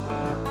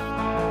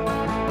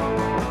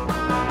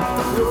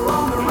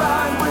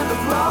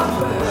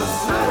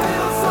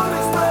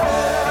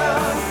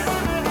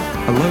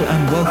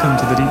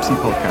welcome to the Deep Sea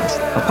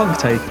Podcast, a punk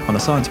take on a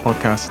science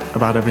podcast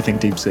about everything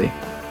deep sea.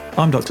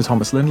 I'm Dr.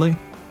 Thomas Lindley.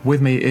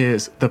 With me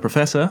is the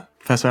Professor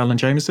Alan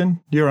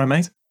Jameson. You all right,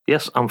 mate?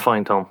 Yes, I'm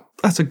fine, Tom.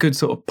 That's a good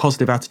sort of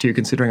positive attitude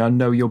considering I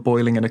know you're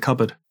boiling in a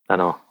cupboard. I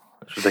know.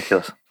 It's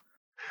ridiculous.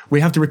 We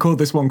have to record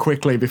this one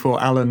quickly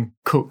before Alan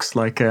cooks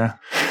like a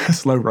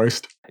slow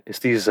roast. It's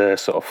these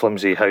sort of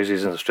flimsy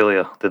houses in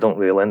Australia. They don't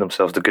really lend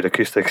themselves to good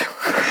acoustics.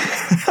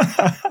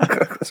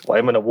 That's why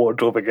I'm in a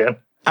wardrobe again.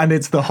 And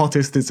it's the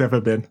hottest it's ever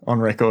been on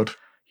record.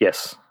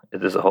 Yes,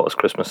 it is the hottest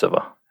Christmas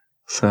ever.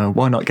 So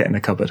why not get in a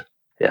cupboard?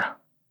 Yeah.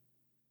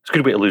 It's a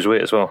good way to lose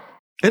weight as well.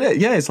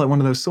 Yeah, it's like one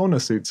of those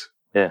sauna suits.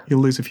 Yeah.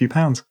 You'll lose a few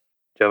pounds. Do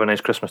you have a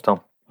nice Christmas,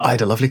 Tom? I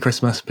had a lovely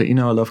Christmas, but you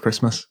know I love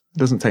Christmas. It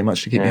doesn't take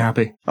much to keep me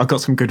happy. I've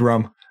got some good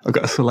rum. I've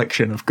got a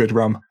selection of good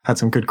rum. Had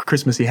some good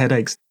Christmassy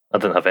headaches. I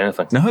didn't have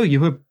anything. No,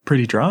 you were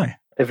pretty dry.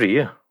 Every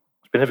year.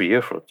 It's been every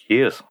year for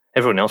years.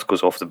 Everyone else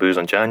goes off the booze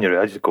in January.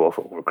 I just go off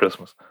it over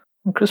Christmas.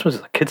 And Christmas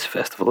is a kids'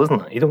 festival,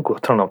 isn't it? You don't go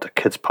turn up to a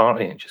kids'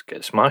 party and just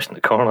get smashed in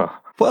the corner.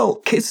 Well,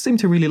 kids seem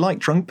to really like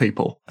drunk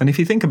people. And if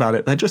you think about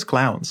it, they're just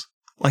clowns.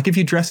 Like if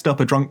you dressed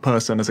up a drunk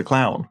person as a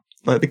clown,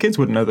 like the kids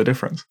wouldn't know the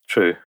difference.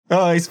 True.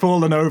 Oh, he's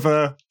fallen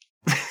over.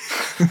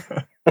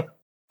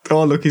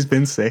 Oh, look, he's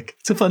been sick.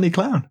 It's a funny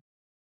clown.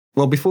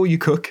 Well, before you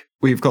cook,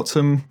 we've got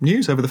some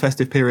news over the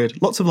festive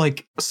period. Lots of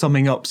like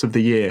summing ups of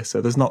the year.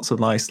 So there's not so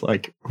nice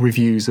like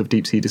reviews of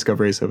deep sea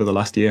discoveries over the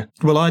last year.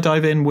 Well, I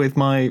dive in with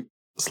my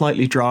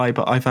slightly dry,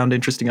 but I found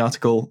interesting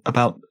article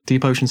about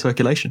deep ocean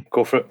circulation.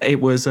 Go for it.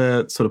 It was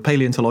a sort of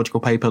paleontological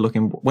paper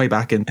looking way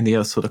back in the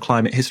Earth's sort of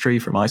climate history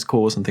from ice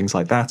cores and things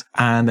like that.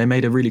 And they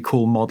made a really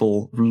cool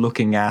model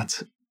looking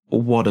at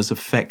what has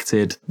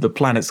affected the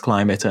planet's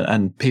climate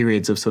and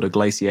periods of sort of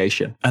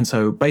glaciation. And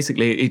so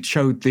basically it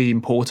showed the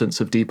importance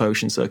of deep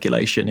ocean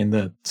circulation in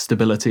the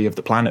stability of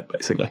the planet,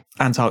 basically.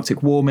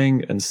 Antarctic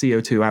warming and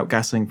CO2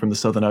 outgassing from the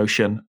Southern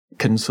Ocean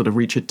can sort of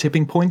reach a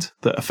tipping point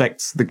that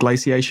affects the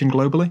glaciation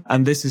globally.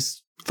 And this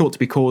is thought to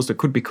be caused, or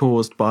could be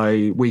caused,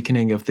 by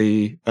weakening of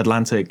the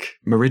Atlantic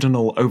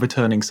meridional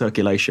overturning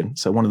circulation.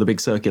 So one of the big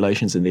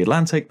circulations in the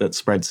Atlantic that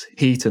spreads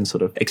heat and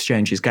sort of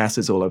exchanges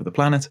gases all over the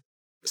planet.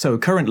 So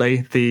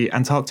currently, the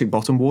Antarctic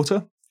bottom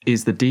water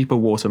is the deeper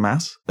water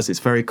mass, as it's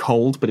very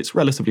cold, but it's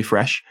relatively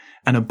fresh.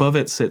 And above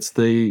it sits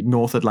the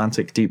North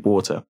Atlantic deep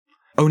water.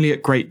 Only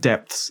at great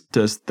depths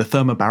does the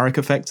thermobaric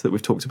effect that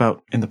we've talked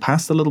about in the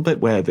past a little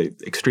bit, where the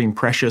extreme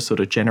pressure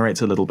sort of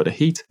generates a little bit of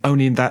heat.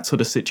 Only in that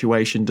sort of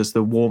situation does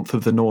the warmth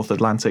of the North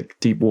Atlantic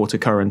deep water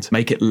current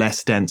make it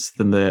less dense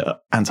than the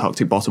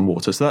Antarctic bottom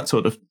water. So that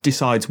sort of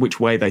decides which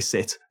way they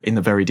sit in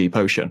the very deep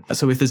ocean.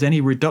 So if there's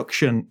any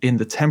reduction in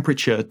the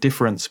temperature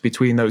difference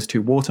between those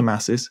two water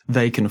masses,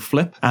 they can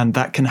flip, and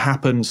that can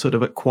happen sort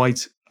of at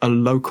quite a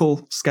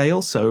local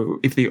scale. So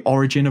if the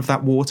origin of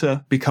that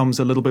water becomes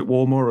a little bit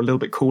warmer or a little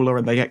bit cooler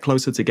and they get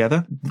closer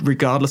together,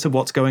 regardless of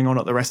what's going on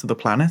at the rest of the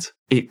planet,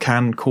 it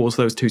can cause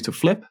those two to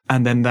flip.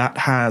 And then that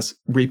has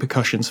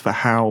repercussions for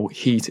how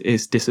heat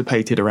is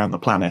dissipated around the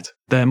planet.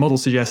 Their model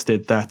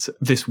suggested that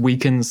this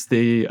weakens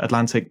the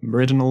Atlantic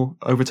meridional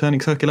overturning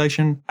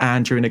circulation.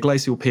 And during a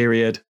glacial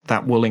period,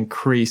 that will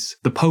increase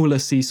the polar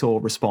seesaw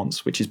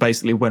response, which is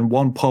basically when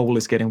one pole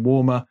is getting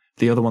warmer,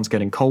 the other one's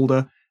getting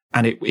colder.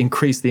 And it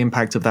increased the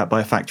impact of that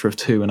by a factor of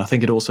 2. And I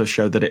think it also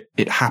showed that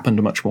it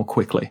happened much more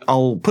quickly.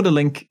 I'll put a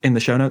link in the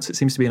show notes. It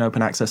seems to be an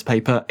open access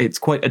paper. It's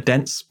quite a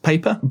dense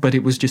paper, but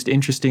it was just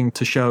interesting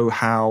to show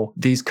how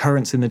these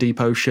currents in the deep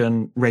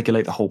ocean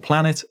regulate the whole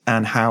planet,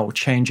 and how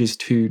changes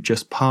to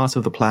just part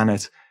of the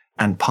planet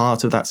and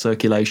part of that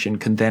circulation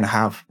can then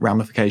have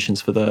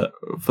ramifications for the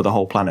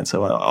whole planet.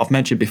 So I've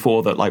mentioned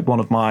before that like one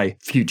of my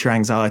future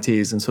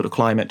anxieties and sort of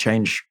climate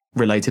change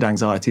related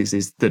anxieties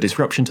is the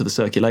disruption to the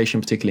circulation,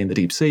 particularly in the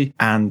deep sea.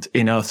 And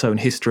in Earth's own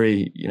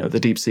history, you know, the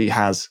deep sea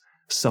has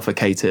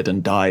suffocated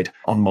and died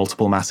on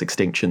multiple mass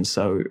extinctions.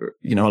 So,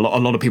 you know, a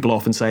lot of people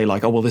often say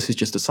like, oh, well, this is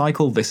just a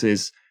cycle. This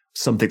is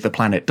something the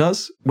planet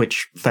does,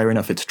 which fair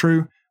enough, it's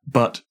true.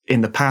 But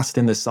in the past,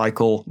 in this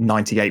cycle,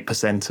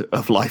 98%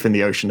 of life in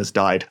the ocean has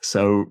died.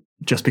 So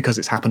just because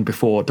it's happened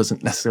before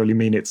doesn't necessarily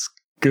mean it's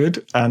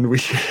good, and we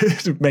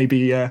should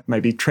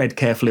maybe tread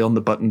carefully on the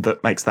button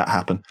that makes that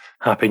happen.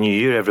 Happy New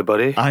Year,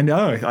 everybody. I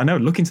know.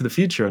 Looking to the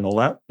future and all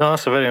that. No,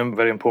 that's a very,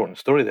 very important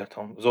story there,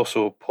 Tom. It was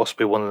also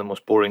possibly one of the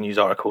most boring news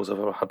articles I've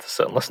ever had to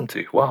sit and listen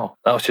to. Wow,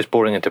 that was just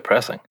boring and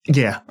depressing.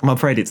 Yeah, I'm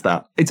afraid it's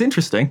that. It's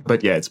interesting,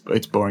 but yeah,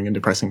 it's boring and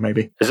depressing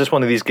maybe. Is this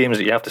one of these games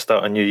that you have to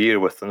start a new year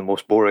with the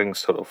most boring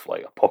sort of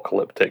like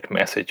apocalyptic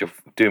message of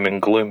doom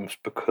and glooms,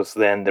 because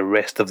then the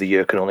rest of the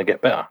year can only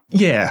get better?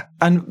 Yeah,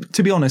 and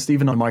to be honest,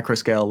 even on a micro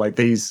scale, like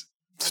these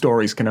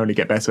stories can only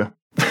get better.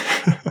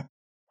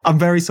 I'm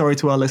very sorry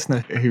to our listener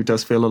who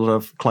does feel a lot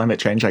of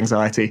climate change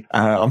anxiety.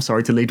 I'm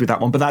sorry to lead with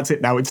that one, but that's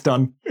it now. It's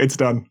done. It's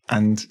done.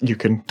 And you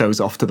can doze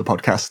off to the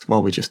podcast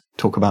while we just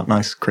talk about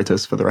nice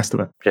critters for the rest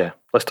of it. Yeah,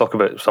 let's talk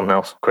about something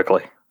else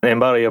quickly. And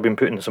Barry, I've been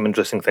putting some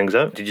interesting things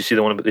out. Did you see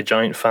the one about the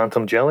giant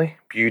phantom jelly?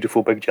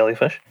 Beautiful big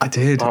jellyfish. I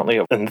did.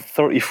 Apparently, in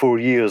 34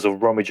 years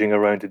of rummaging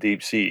around the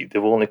deep sea,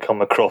 they've only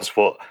come across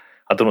what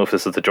I don't know if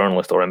this is the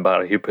journalist or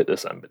Barry who put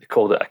this in, but they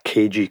called it a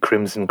cagey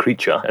crimson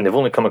creature, and they've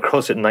only come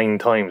across it 9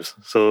 times.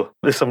 So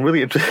there's some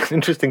really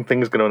interesting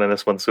things going on in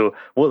this one. So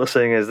what they're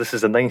saying is this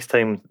is the 9th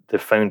time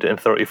they've found it in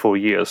 34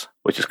 years,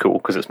 which is cool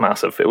because it's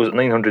massive. It was at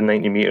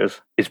 990 metres.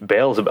 Its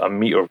bell's about 1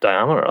 metre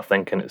diameter, I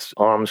think, and its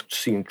arms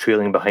seem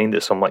trailing behind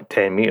it some like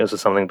 10 metres or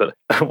something. But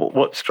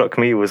what struck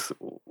me was,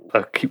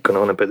 I keep going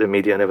on about the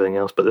media and everything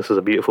else, but this is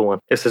a beautiful one.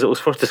 It says it was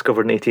first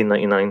discovered in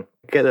 1899.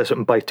 Get this,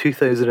 by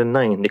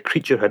 2009, the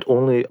creature had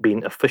only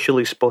been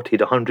officially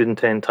spotted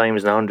 110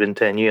 times in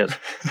 110 years.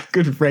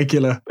 Good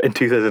regular. In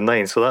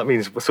 2009. So that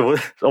means, so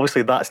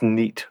obviously that's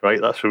neat,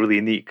 right? That's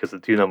really neat because the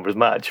two numbers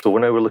match. So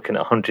now we're looking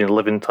at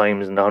 111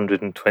 times in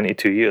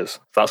 122 years.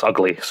 That's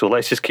ugly. So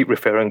let's just keep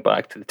referring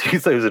back to the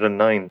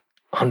 2009.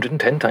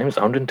 110 times,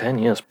 110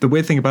 years. The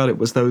weird thing about it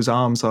was those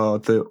arms are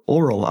the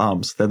oral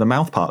arms. They're the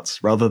mouth parts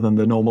rather than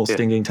the normal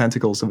stinging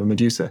tentacles of a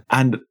Medusa.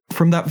 And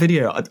from that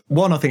video,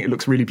 one, I think it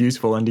looks really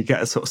beautiful and you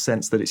get a sort of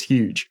sense that it's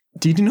huge.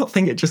 Do you not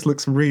think it just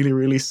looks really,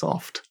 really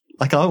soft?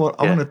 Like I want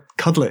to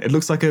cuddle it. It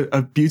looks like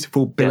a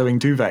beautiful billowing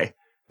duvet.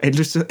 It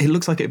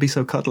looks like it'd be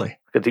so cuddly.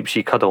 A deep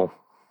sea cuddle.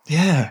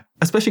 Yeah,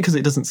 especially because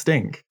it doesn't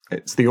sting.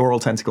 It's the oral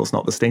tentacles,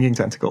 not the stinging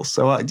tentacles.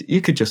 So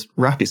you could just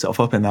wrap yourself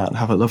up in that and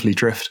have a lovely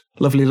drift.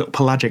 Lovely little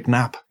pelagic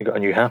nap. You got a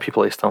new happy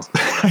place, Tom.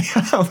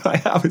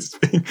 I have. It's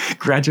been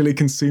gradually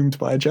consumed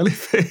by a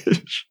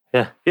jellyfish.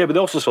 Yeah, but they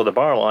also saw the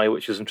barrel,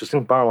 which is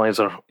interesting. Barrel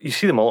eyes you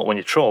see them a lot when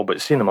you trawl,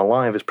 but seeing them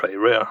alive is pretty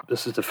rare.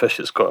 This is the fish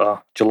that's got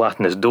a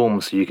gelatinous dome,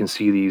 so you can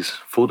see these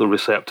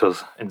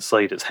photoreceptors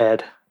inside its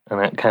head,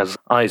 and it has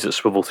eyes that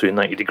swivel through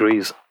 90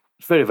 degrees.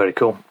 It's very, very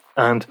cool.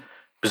 And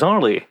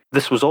bizarrely,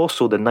 this was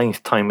also the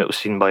 9th time it was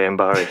seen by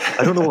Barry.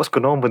 I don't know what's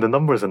going on with the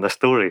numbers in this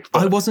story.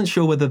 I wasn't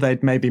sure whether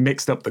they'd maybe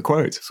mixed up the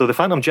quote. So the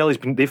phantom jelly's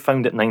they've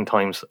found it 9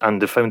 times, and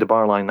they've found the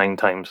barrel eye 9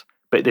 times.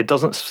 But it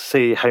doesn't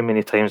say how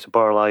many times the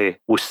barrel eye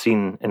was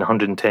seen in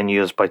 110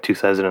 years by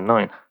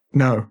 2009.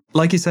 No.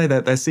 Like you say,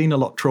 they're seen a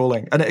lot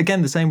trawling. And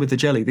again, the same with the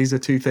jelly. These are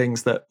two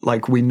things that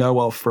we know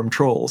of from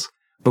trawls,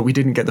 but we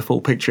didn't get the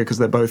full picture because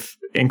they're both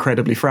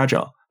incredibly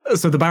fragile.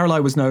 So the barrel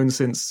eye was known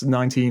since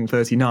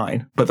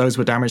 1939, but those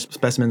were damaged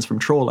specimens from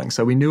trawling.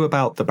 So we knew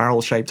about the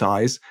barrel-shaped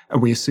eyes,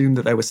 and we assumed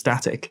that they were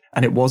static.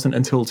 And it wasn't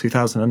until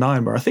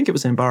 2009, where I think it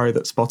was Barry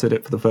that spotted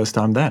it for the first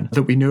time then,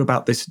 that we knew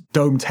about this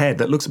domed head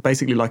that looks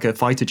basically like a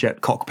fighter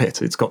jet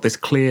cockpit. It's got this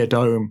clear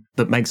dome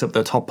that makes up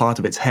the top part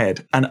of its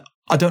head. And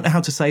I don't know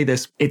how to say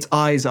this. Its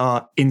eyes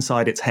are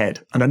inside its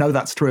head. And I know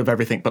that's true of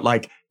everything,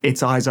 but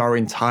its eyes are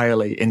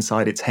entirely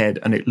inside its head,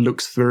 and it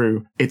looks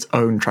through its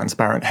own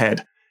transparent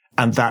head.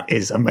 And that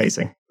is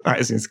amazing. That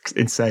is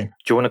insane.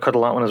 Do you want to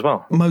cuddle that one as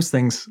well? Most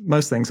things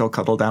I'll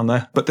cuddle down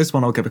there. But this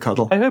one I'll give a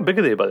cuddle. How big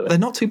are they, by the way? They're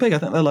not too big. I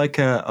think they're like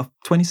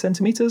 20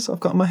 centimetres I've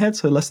got in my head,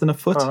 so less than a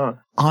foot. Oh.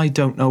 I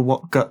don't know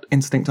what gut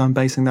instinct I'm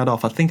basing that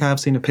off. I think I have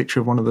seen a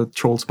picture of one of the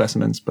trawl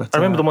specimens. But I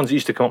remember the ones that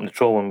used to come up in the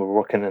trawl when we were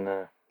working in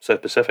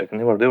South Pacific,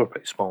 and they were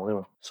pretty small. They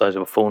were the size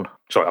of a phone.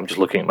 Sorry, I'm just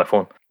looking at my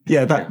phone.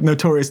 Yeah, that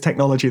notorious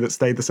technology that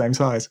stayed the same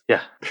size.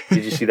 Yeah.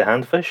 Did you see the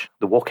handfish?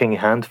 The walking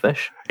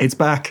handfish? It's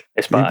back.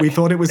 It's back. We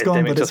thought it was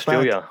gone, but it's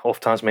Australia, back. Off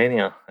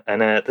Tasmania.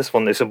 And this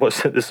one, there's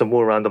some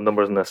more random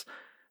numbers in this.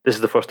 This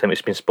is the first time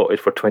it's been spotted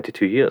for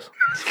 22 years.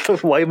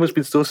 Why must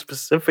be so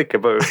specific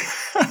about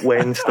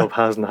when stuff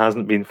has and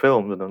hasn't been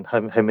filmed and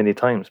how many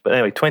times? But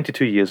anyway,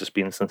 22 years it's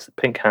been since the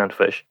pink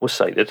handfish was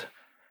sighted.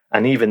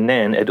 And even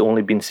then, it had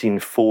only been seen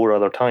 4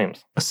 other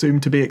times.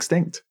 Assumed to be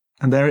extinct.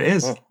 And there it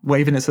is,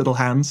 waving its little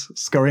hands,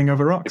 scurrying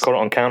over rocks. They caught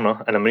it on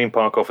camera in a marine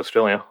park off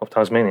Australia, off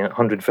Tasmania,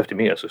 150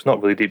 metres. So it's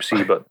not really deep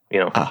sea, but,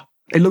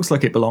 It looks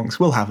like it belongs.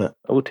 We'll have it.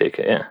 I would take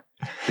it, yeah.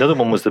 The other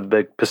one was the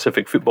big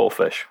Pacific football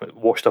fish,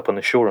 washed up on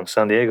the shore in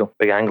San Diego.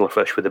 Big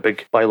anglerfish with a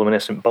big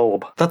bioluminescent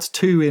bulb. That's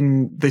 2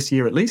 in this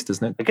year at least,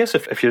 isn't it? I guess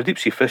if you're a deep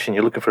sea fish and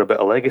you're looking for a bit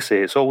of legacy,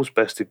 it's always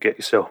best to get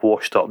yourself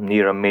washed up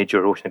near a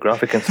major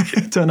oceanographic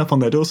institute. Turn up on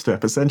their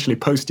doorstep, essentially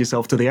post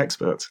yourself to the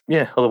experts.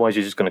 Yeah, otherwise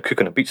you're just going to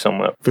cook on a beach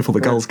somewhere. Before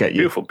the gulls get you.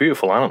 Beautiful,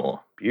 beautiful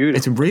animal. Beautiful.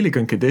 It's in really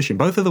good condition.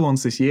 Both of the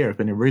ones this year have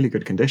been in really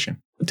good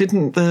condition.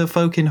 Didn't the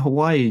folk in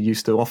Hawaii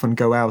used to often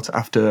go out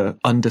after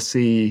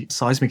undersea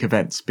seismic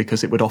events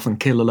because it would often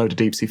kill a load of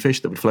deep sea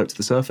fish that would float to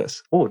the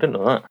surface? Oh, I didn't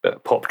know that. Bit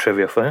of pop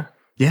trivia for you.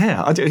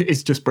 Yeah,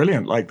 it's just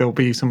brilliant. There'll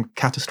be some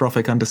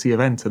catastrophic undersea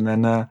event and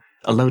then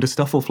a load of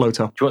stuff will float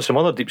up. Do you want some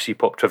other deep sea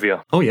pop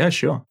trivia? Oh yeah,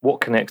 sure.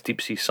 What connects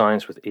deep sea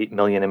science with 8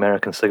 million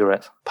American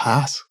cigarettes?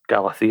 Pass.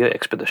 Galathea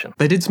expedition.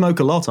 They did smoke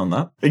a lot on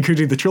that,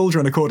 including the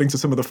children, according to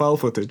some of the file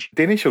footage.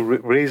 Danish were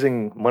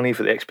raising money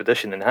for the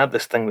expedition and had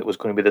this thing that was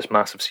going to be this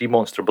massive sea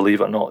monster,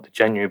 believe it or not. They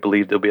genuinely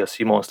believed there'll be a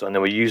sea monster, and they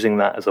were using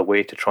that as a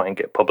way to try and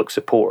get public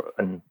support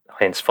and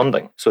hence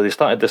funding. So they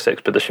started this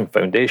expedition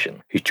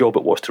foundation, whose job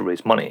it was to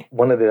raise money.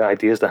 One of the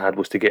ideas they had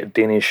was to get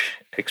Danish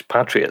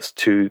expatriates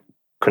to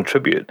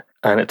contribute.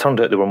 And it turned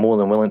out they were more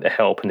than willing to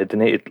help, and they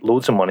donated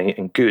loads of money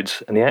and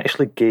goods, and they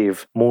actually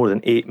gave more than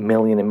 8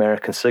 million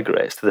American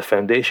cigarettes to the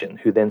foundation,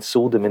 who then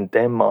sold them in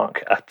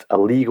Denmark at a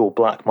legal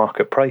black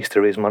market price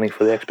to raise money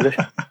for the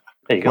expedition.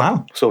 There you go.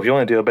 Wow. So if you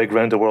want to do a big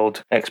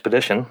round-the-world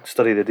expedition,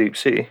 study the deep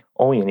sea,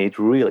 all you need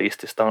really is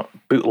to start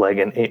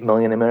bootlegging 8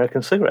 million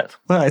American cigarettes.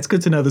 Well, it's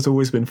good to know there's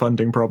always been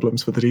funding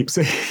problems for the deep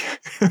sea.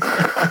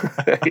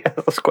 Yeah,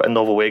 that's quite a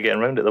novel way of getting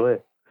around it, the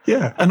way.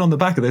 Yeah, and on the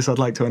back of this, I'd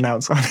like to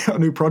announce a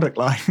new product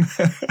line.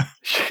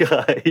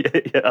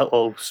 yeah,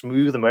 all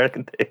smooth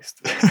American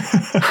taste.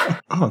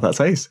 Oh,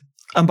 that's ace.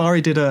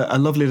 Ambari did a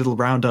lovely little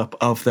roundup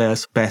of their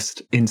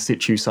best in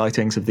situ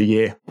sightings of the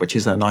year, which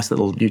is a nice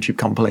little YouTube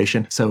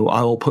compilation. So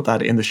I'll put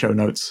that in the show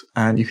notes,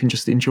 and you can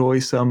just enjoy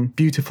some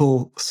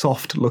beautiful,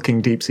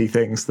 soft-looking deep-sea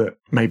things that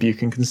maybe you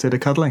can consider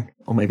cuddling.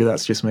 Or maybe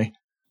that's just me.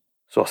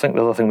 So I think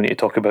the other thing we need to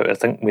talk about, I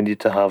think we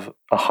need to have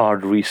a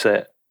hard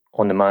reset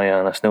on the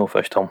Mariana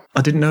snailfish, Tom.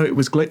 I didn't know it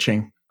was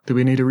glitching. Do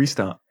we need a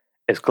restart?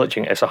 It's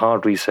glitching. It's a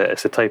hard reset.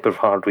 It's the type of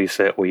hard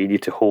reset where you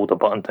need to hold a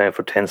button down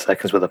for 10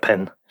 seconds with a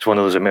pin. It's one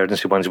of those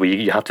emergency ones where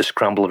you have to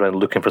scramble around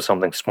looking for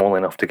something small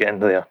enough to get in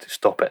there to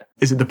stop it.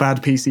 Is it the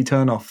bad PC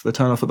turn-off? The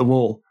turn-off at the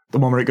wall? The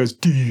one where it goes...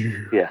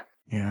 Doo? Yeah.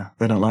 Yeah,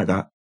 they don't like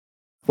that.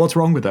 What's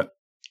wrong with it?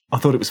 I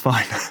thought it was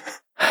fine.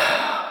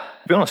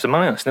 To be honest, the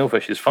Mariana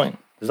snailfish is fine.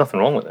 There's nothing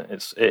wrong with it.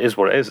 It is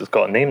what it is. It's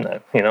got a name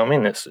now. You know what I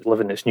mean? It's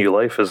living its new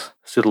life as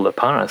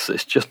Pseudoleparis.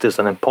 It's just there's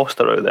an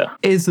imposter out there.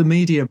 Is the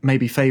media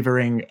maybe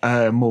favouring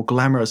a more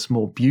glamorous,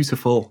 more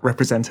beautiful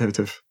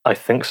representative? I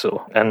think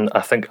so. And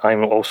I think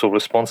I'm also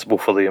responsible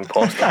for the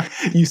imposter.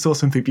 You saw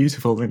something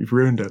beautiful and you've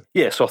ruined it.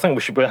 Yeah, so I think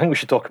we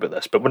should talk about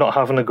this, but we're not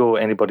having a go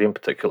at anybody in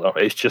particular.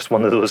 It's just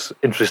one of those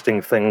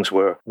interesting things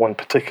where one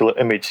particular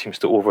image seems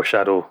to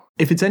overshadow.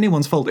 If it's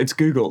anyone's fault, it's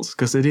Google's,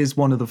 because it is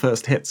one of the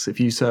first hits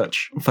if you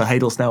search for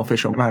Hadal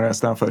snailfish or Mariana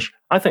snailfish.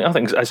 I think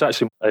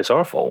it's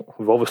our fault.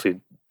 We've obviously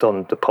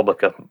done the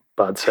public a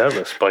bad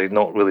service by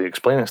not really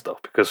explaining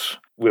stuff, because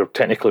we're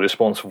technically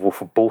responsible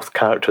for both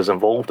characters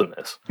involved in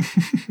this.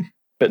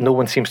 But no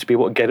one seems to be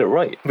able to get it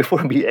right.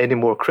 Before we be any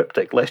more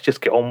cryptic, let's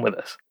just get on with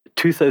this. In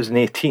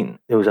 2018,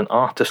 there was an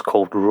artist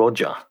called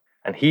Roger,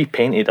 and he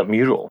painted a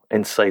mural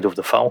inside of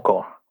the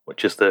Falcor,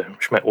 which is the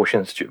Schmidt Ocean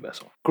Institute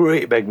vessel.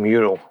 Great big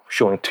mural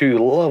showing two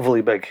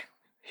lovely big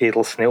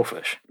Hadal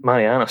snailfish,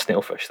 Mariana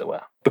snailfish they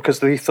were, because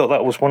they thought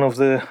that was one of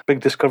the big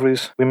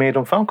discoveries we made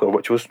on Falcor,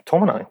 which was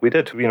Tom and I. We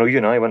did, you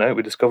and I went out,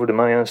 we discovered the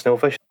Mariana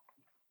snailfish.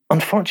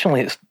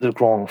 Unfortunately, it's the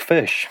wrong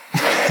fish.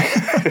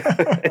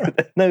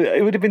 Now,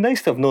 it would have been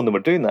nice to have known they were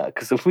doing that,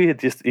 because if we had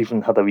just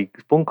even had a wee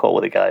phone call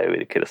with a guy,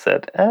 we could have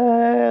said,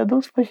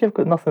 those fish have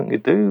got nothing to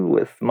do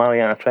with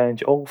Mariana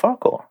Trench or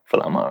Falcor, for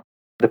that matter.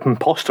 The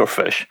imposter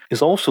fish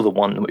is also the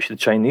one which the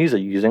Chinese are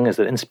using as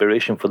their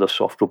inspiration for their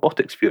soft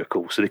robotics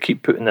vehicle. So they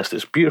keep putting this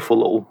beautiful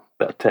little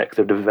bit of tech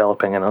they're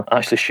developing, and I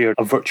actually shared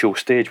a virtual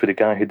stage with a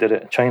guy who did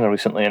it in China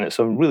recently, and it's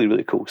some really,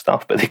 really cool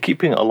stuff. But they keep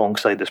putting it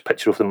alongside this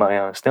picture of the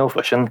Mariana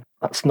snailfish, and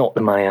that's not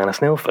the Mariana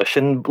snailfish.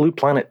 And Blue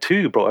Planet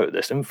 2 brought out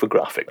this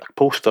infographic, a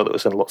poster that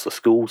was in lots of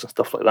schools and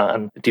stuff like that,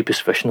 and the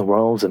deepest fish in the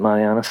world is the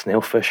Mariana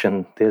snailfish,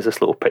 and there's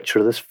this little picture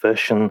of this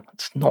fish, and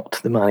it's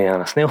not the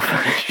Mariana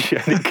snailfish,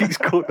 and it keeps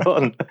going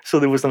on. So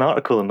there was an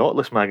article in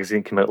Nautilus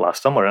magazine came out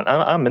last summer, and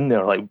I'm in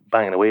there like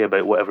banging away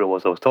about whatever it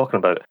was I was talking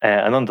about,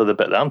 and under the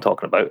bit that I'm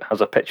talking about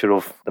has a picture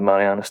of the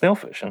Mariana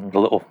snailfish and a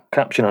little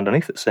caption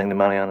underneath it saying the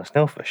Mariana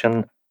snailfish,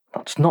 and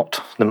that's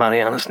not the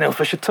Mariana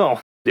snailfish at all.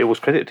 It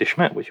was credited to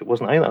Schmidt, which it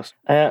wasn't either.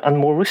 And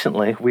more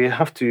recently, we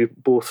have to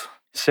both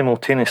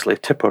simultaneously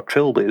tip our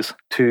trailblaze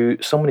to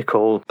somebody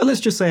called... Well, let's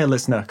just say a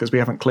listener, because we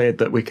haven't cleared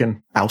that we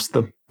can oust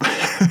them.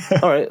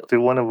 All right, to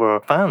one of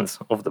our fans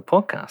of the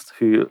podcast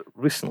who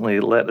recently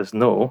let us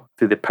know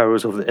through the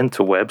powers of the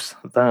interwebs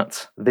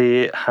that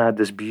they had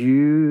this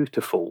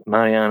beautiful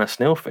Mariana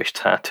snailfish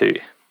tattoo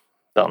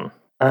done.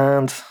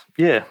 And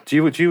yeah, do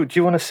you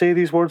want to say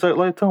these words out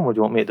loud, Tom, or do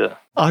you want me to?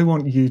 I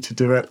want you to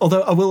do it.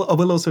 Although I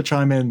will also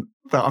chime in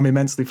that I'm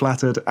immensely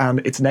flattered,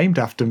 and it's named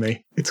after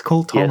me. It's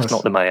called Thomas. Yeah, it's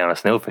not the Mariana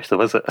snailfish,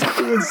 though, is it?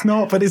 It's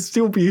not, but it's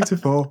still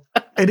beautiful.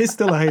 It is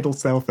still a Hadal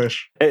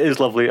snailfish. It is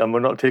lovely, and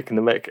we're not taking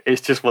the mick. It's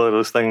just one of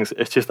those things.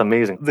 It's just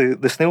amazing. The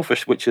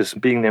snailfish, which is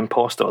being the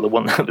imposter, the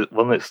one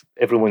that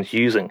everyone's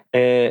using,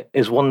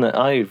 is one that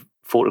I've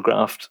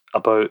photographed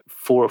about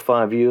 4 or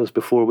 5 years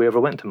before we ever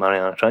went to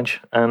Mariana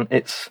Trench, and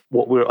it's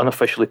what we're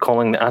unofficially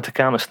calling the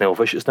Atacama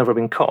snailfish. It's never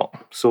been caught,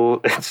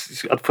 so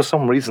it's, for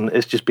some reason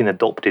it's just been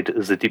adopted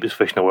as the deepest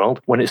fish in the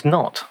world when it's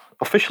not.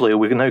 Officially,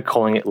 we're now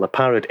calling it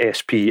Leparid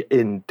SP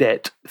in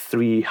det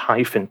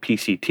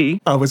 3-PCT.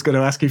 I was going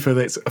to ask you for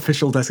its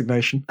official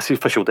designation. It's the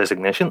official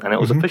designation, and it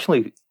was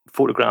officially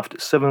photographed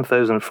at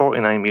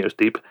 7,049 metres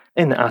deep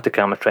in the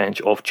Atacama Trench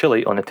of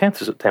Chile on the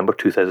 10th of September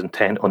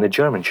 2010 on the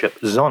German ship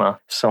Zona,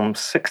 some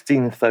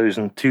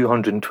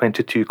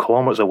 16,222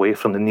 kilometres away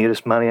from the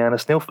nearest Mariana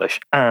snailfish,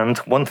 and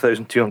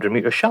 1,200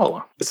 metres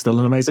shallower. It's still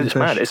an amazing fish.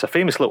 Mad. It's a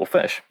famous little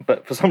fish,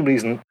 but for some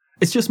reason...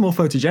 It's just more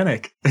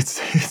photogenic.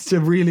 It's a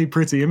really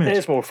pretty image. It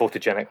is more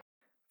photogenic.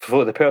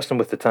 For the person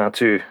with the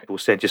tattoo, we'll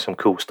send you some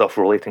cool stuff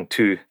relating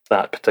to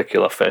that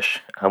particular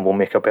fish, and we'll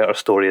make a better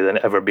story than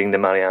ever being the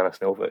Mariana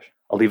snailfish.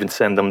 I'll even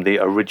send them the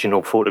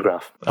original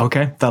photograph.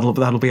 Okay, that'll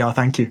be our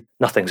thank you.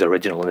 Nothing's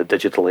original in the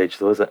digital age,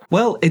 though, is it?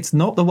 Well, it's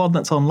not the one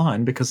that's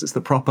online because it's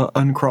the proper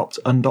uncropped,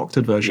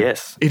 undoctored version.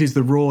 Yes. It is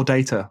the raw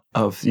data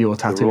of your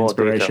tattoo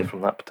inspiration. Data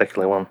from that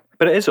particular one.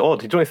 But it is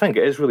odd, don't you think?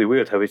 It is really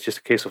weird how it's just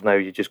a case of now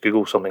you just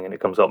Google something and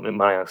it comes up with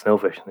Mariana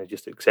snailfish and they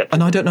just accept it.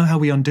 And I don't know how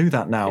we undo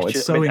that now. I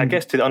guess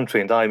to the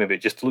untrained eye, maybe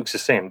it just looks the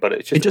same, but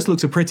it just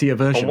looks a prettier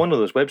version. On one of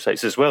those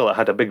websites as well, it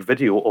had a big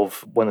video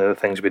of one of the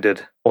things we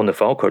did on the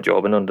Falkor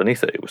job, and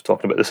underneath it was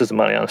talking about this is the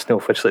Mariana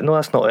snailfish. It's like, no,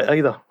 that's not it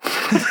either.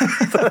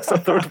 That's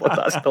the third one,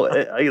 that's not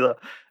it either.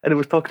 And it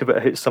was talking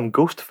about how it's some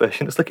ghost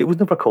fish, and it's like, it was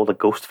never called a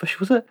ghost fish,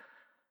 was it?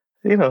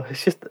 You know,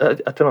 it's just, I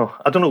don't know.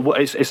 I don't know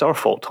what, it's our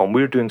fault, Tom.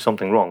 We're doing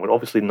something wrong. We're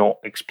obviously not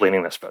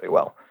explaining this very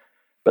well.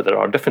 But there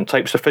are different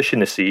types of fish in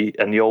the sea,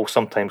 and they all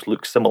sometimes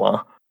look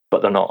similar,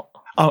 but they're not.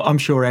 I'm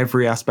sure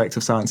every aspect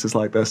of science is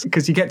like this,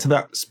 because you get to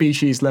that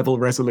species level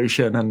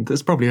resolution and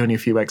there's probably only a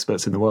few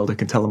experts in the world who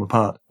can tell them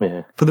apart.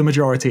 Yeah. For the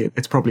majority,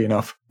 it's probably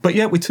enough. But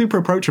yeah, we're super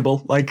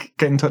approachable. Like,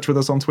 get in touch with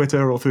us on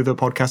Twitter or through the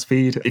podcast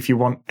feed if you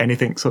want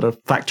anything sort of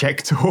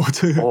fact-checked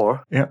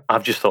Or,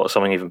 I've just thought of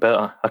something even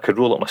better. I could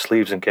roll up my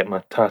sleeves and get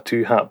my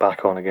tattoo hat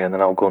back on again,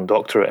 and I'll go and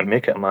doctor it and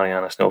make it a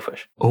Mariana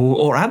snailfish.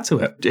 Or add to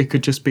it. It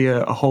could just be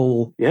a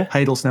whole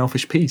Hadal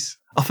snailfish piece.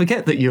 I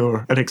forget that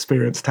you're an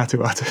experienced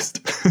tattoo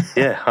artist.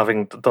 Yeah,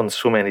 having done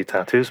so many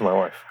tattoos in my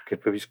life, I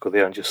could maybe just go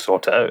there and just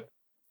sort it out.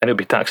 And it'll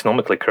be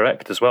taxonomically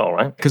correct as well,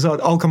 right? Because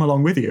I'll come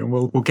along with you and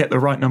we'll get the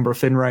right number of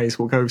fin rays.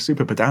 We'll go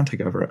super pedantic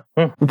over it.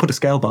 We'll put a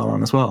scale bar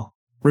on as well.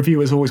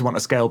 Reviewers always want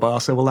a scale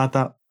bar, so we'll add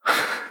that.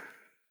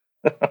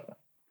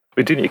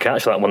 We do need to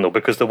catch that one, though,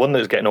 because the one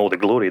that's getting all the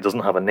glory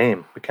doesn't have a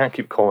name. We can't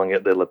keep calling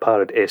it the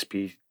Leopard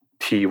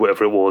SPT,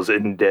 whatever it was,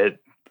 in dead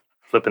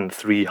flipping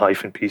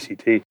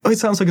 3-PCT. Oh, it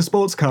sounds like a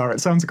sports car. It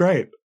sounds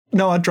great.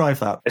 No, I'd drive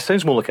that. It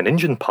sounds more like an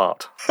engine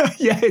part.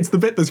 Yeah, it's the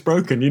bit that's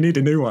broken. You need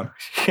a new one.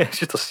 Yeah, it's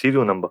just a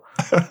serial number.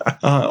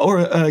 Or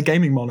a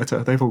gaming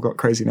monitor. They've all got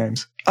crazy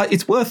names.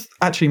 It's worth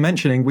actually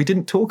mentioning, we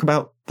didn't talk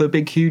about the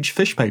big, huge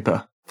fish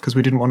paper because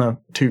we didn't want to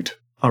toot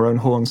our own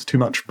horns too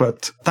much,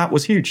 but that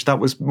was huge. That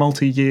was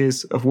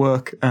multi-years of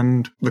work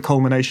and the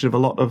culmination of a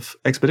lot of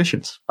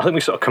expeditions. I think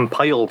we sort of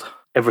compiled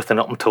everything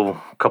up until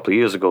a couple of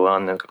years ago,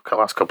 and the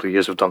last couple of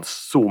years we've done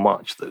so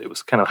much that it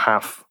was kind of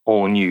half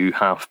all new,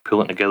 half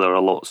pulling together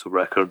lots of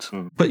records.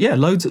 But yeah,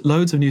 loads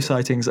of new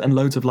sightings and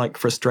loads of like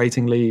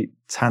frustratingly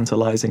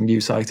tantalizing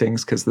new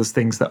sightings, because there's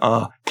things that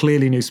are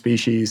clearly new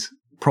species,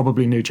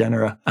 probably new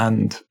genera,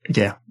 and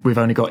yeah, we've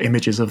only got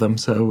images of them,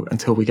 so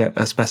until we get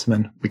a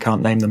specimen, we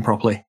can't name them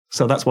properly.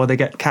 So that's why they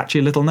get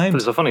catchy little names.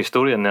 There's a funny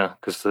story in there,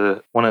 because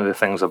one of the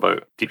things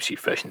about deep-sea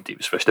fish and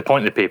deepest fish, the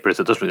point of the paper is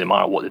it doesn't really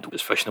matter what the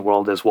deepest fish in the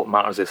world is. What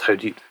matters is how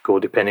deep they go,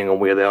 depending on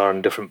where they are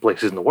in different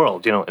places in the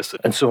world, you know,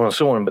 and so on and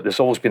so on. But there's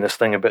always been this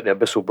thing about the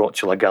abyssal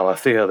brochula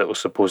galathea that was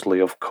supposedly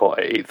have caught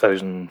at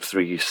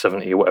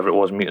 8,370, whatever it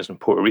was, meters in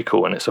Puerto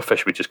Rico, and it's a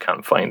fish we just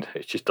can't find.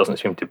 It just doesn't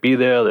seem to be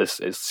there.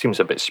 It seems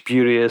a bit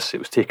spurious. It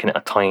was taken at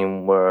a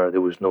time where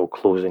there was no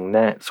closing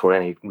nets or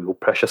any real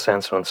pressure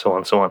sensor and so on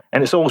and so on.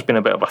 And it's always been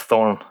a bit of a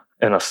thorn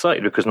in our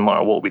side, because no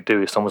matter what we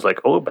do, someone's like,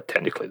 oh, but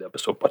technically the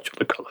abyssal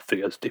brochula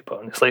galathea is deeper.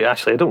 And it's like,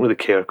 actually, I don't really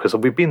care, because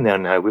we've been there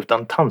now. We've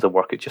done tons of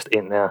work. It just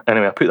ain't there.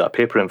 Anyway, I put that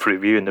paper in for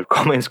review, and the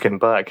comments came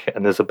back,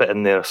 and there's a bit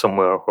in there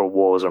somewhere, or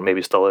was, or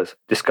maybe still is,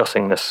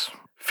 discussing this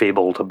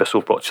fabled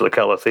abyssal brochula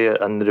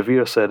galathea, and the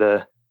reviewer said,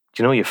 do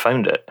you know you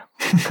found it?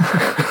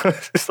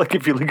 It's like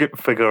if you look at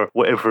figure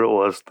whatever it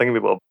was, thinking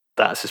about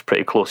that's as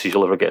pretty close as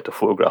you'll ever get to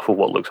photograph of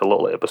what looks a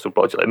lot like abyssal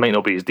brochula. It might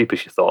not be as deep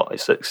as you thought,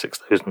 it's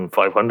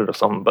 6,500 or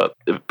something, but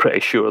I'm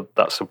pretty sure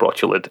that's a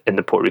brochulid in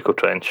the Puerto Rico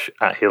Trench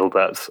at hail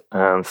depths,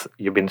 and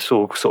you've been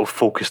so sort of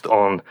focused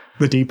on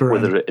the deeper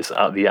whether end. It is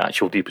at the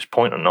actual deepest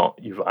point or not,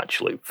 you've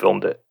actually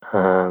filmed it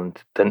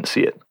and didn't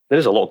see it. There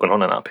is a lot going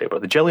on in that paper.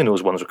 The jelly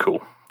nose ones are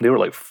cool. They were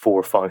like 4,000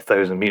 or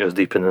 5,000 meters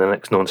deep in the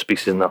next known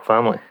species in that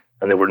family,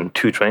 and they were in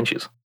 2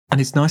 trenches. And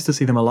it's nice to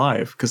see them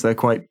alive, because they're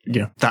quite,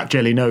 that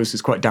jelly nose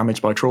is quite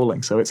damaged by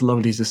trawling. So it's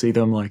lovely to see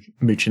them like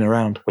mooching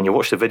around. When you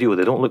watch the video,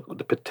 they don't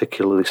look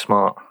particularly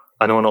smart.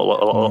 I know not a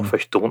lot of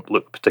fish don't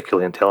look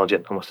particularly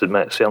intelligent, I must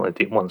admit, certainly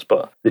deep ones,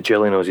 but the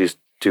jelly noses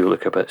do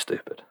look a bit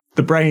stupid.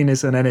 The brain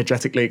is an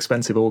energetically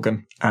expensive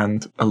organ,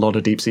 and a lot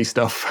of deep sea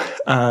stuff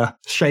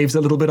shaves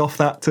a little bit off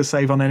that to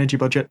save on energy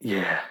budget.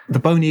 Yeah. The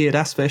bony-eared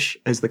assfish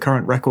is the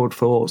current record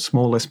for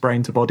smallest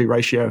brain-to-body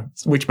ratio,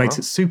 which makes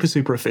it super,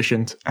 super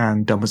efficient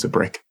and dumb as a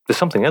brick. There's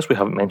something else we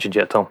haven't mentioned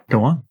yet, Tom.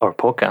 Go on. Our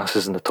podcast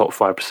is in the top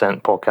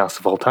 5% podcasts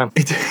of all time.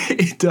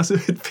 It does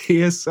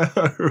appear so.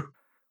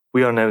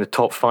 We are now the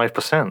top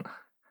 5%.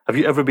 Have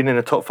you ever been in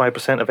the top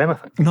 5% of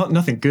anything?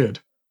 Nothing good.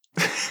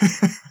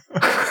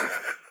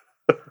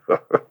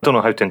 I don't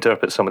know how to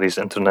interpret some of these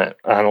internet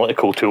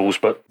analytical tools,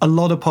 but a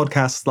lot of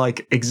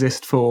podcasts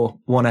exist for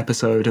one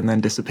episode and then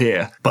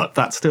disappear, but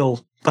that's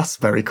still That's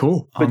very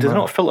cool. But does it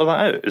not filter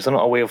that out? Is there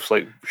not a way of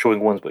like showing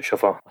ones which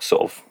have a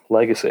sort of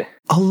legacy?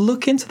 I'll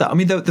look into that. I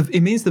mean,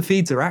 it means the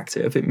feeds are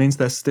active. It means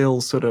they're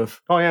still sort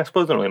of... Oh, yeah, I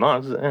suppose it doesn't really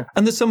matter, does it? Yeah.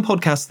 And there's some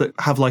podcasts that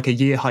have like a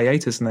year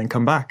hiatus and then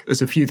come back.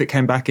 There's a few that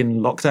came back in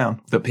lockdown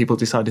that people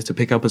decided to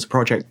pick up as a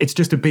project. It's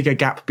just a bigger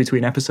gap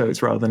between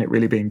episodes rather than it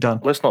really being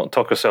done. Let's not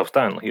talk ourselves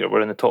down here.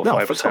 We're in the top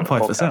 5% of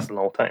podcasts in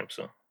all time,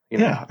 so... You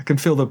know. Yeah, I can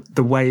feel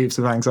the waves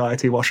of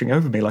anxiety washing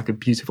over me like a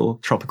beautiful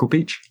tropical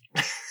beach.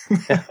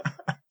 Yeah.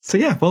 So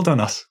yeah, well done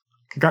us.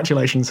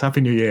 Congratulations. Happy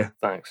New Year.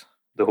 Thanks.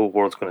 The whole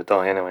world's going to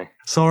die anyway.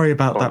 Sorry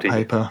about that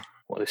paper.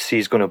 Well, the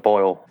sea's going to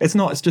boil. It's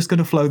not. It's just going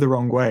to flow the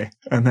wrong way.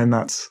 And then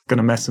that's going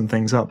to mess some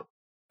things up.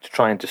 To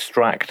try and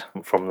distract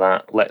from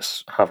that,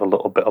 let's have a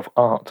little bit of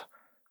art.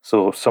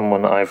 So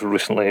someone I've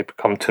recently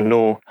come to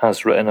know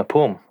has written a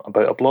poem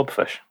about a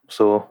blobfish.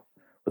 So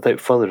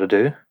without further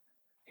ado,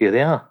 here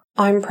they are.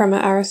 I'm Prema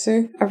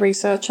Arasu, a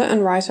researcher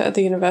and writer at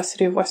the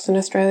University of Western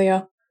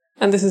Australia,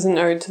 and this is an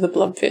ode to the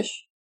blobfish.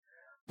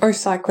 O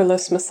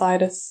Cycrolus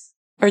macidus,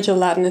 O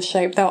gelatinous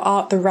shape, thou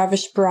art the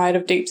ravished bride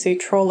of deep-sea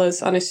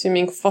trawlers,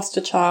 unassuming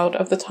foster child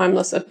of the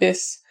timeless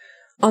abyss,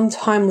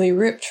 untimely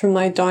ripped from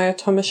thy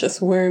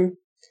diatomaceous womb.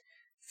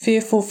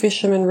 Fearful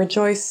fishermen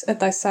rejoice at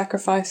thy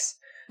sacrifice,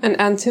 an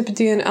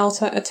Antipodean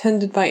altar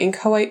attended by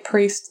inchoate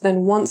priests,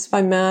 then once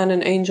by man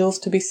and angels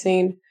to be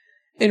seen.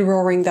 In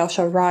roaring thou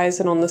shalt rise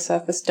and on the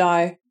surface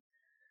die.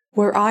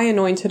 Were I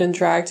anointed and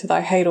dragged to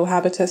thy hadal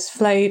habitus,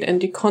 flayed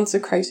and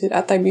deconsecrated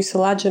at thy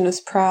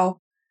mucilaginous prow,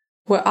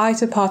 were I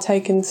to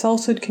partake in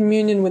salted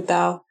communion with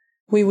thou,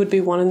 we would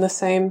be one and the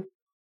same.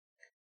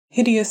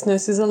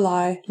 Hideousness is a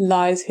lie,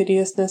 lies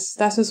hideousness,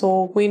 that is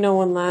all we know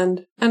on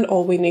land, and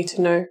all we need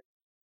to know.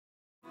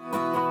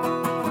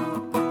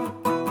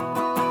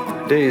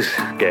 Today's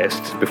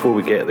guests, before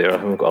we get there,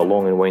 we've got a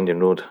long and winding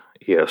road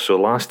here. So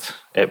last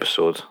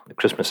episode, the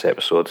Christmas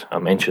episode, I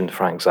mentioned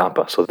Frank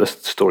Zappa. So this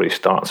story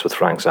starts with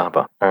Frank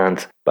Zappa.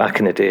 And back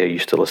in the day, I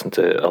used to listen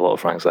to a lot of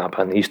Frank Zappa,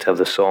 and he used to have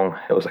this song.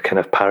 It was a kind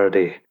of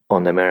parody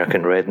on the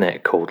American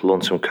redneck called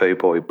Lonesome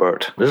Cowboy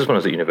Bert. This is when I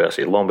was at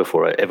university, long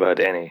before I ever had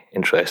any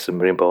interest in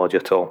marine biology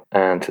at all.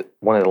 And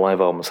one of the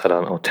live albums had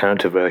an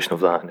alternative version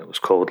of that, and it was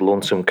called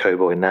Lonesome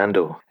Cowboy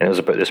Nando. And it was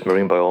about this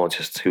marine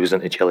biologist who was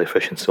into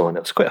jellyfish and so on.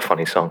 It was quite a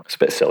funny song. It's a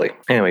bit silly.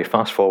 Anyway,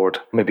 fast forward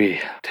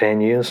maybe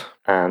 10 years,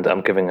 and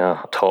I'm giving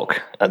a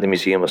talk at the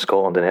Museum of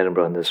Scotland in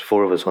Edinburgh, and there's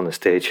 4 of us on the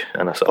stage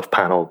and a sort of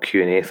panel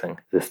Q&A thing.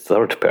 The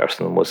third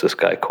person was this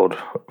guy called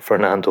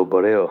Fernando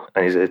Borreo,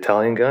 and he's an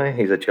Italian guy.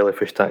 He's a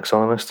jellyfish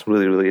taxonomist,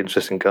 really, really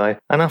interesting guy.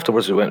 And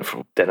afterwards we went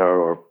for dinner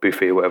or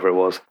buffet, whatever it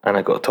was, and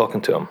I got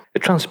talking to him.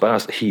 It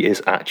transpires that he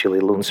is actually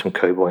Lonesome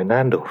Cowboy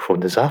Nando from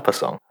the Zappa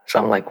song. So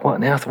I'm like, what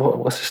on earth?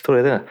 What's the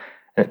story there?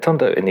 And it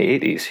turned out in the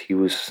 80s he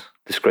was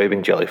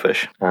describing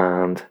jellyfish,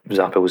 and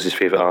Zappa was his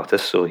favourite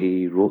artist, so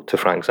he wrote to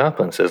Frank Zappa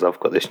and says, I've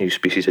got this new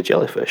species of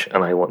jellyfish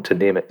and I want to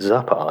name it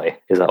Zappa-eye.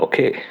 Is that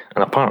okay?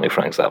 And apparently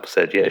Frank Zappa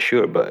said, yeah,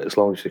 sure, but as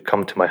long as you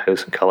come to my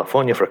house in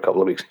California for a couple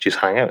of weeks and just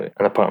hang out.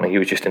 And apparently he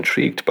was just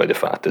intrigued by the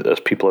fact that there's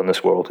people in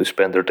this world who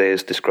spend their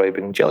days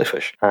describing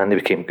jellyfish, and they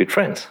became good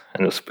friends.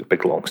 And there's a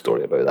big long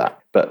story about that.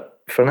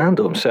 But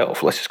Fernando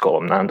himself, let's just call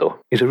him Nando,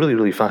 he's a really,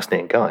 really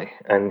fascinating guy,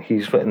 and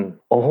he's written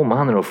a whole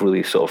manner of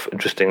really sort of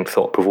interesting,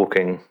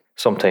 thought-provoking,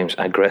 sometimes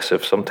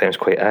aggressive, sometimes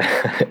quite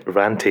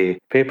ranty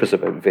papers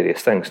about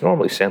various things,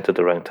 normally centred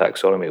around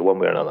taxonomy one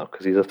way or another,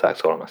 because he's a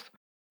taxonomist.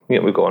 You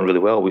know, we got on really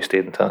well, we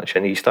stayed in touch,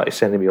 and he started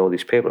sending me all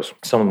these papers,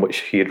 some of which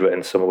he had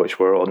written, some of which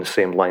were on the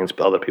same lines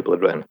but other people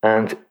had written.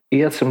 And he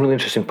had some really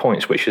interesting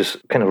points, which is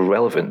kind of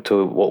relevant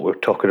to what we're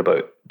talking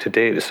about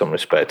today to some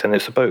respect, and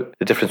it's about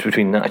the difference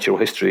between natural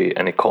history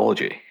and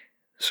ecology.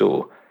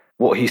 So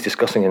what he's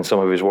discussing in some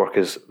of his work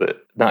is that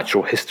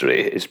natural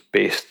history is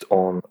based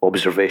on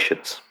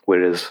observations,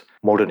 whereas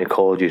modern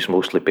ecology is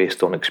mostly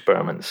based on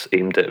experiments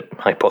aimed at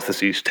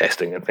hypotheses,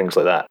 testing, and things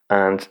like that.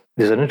 And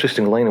there's an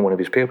interesting line in one of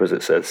his papers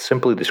that says,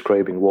 simply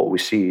describing what we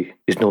see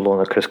is no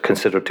longer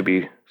considered to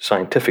be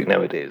scientific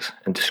nowadays,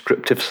 and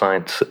descriptive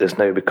science has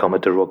now become a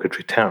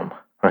derogatory term.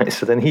 Right,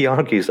 so then he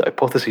argues that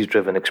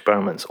hypothesis-driven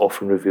experiments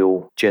often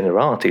reveal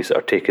generalities that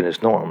are taken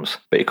as norms,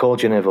 but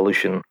ecology and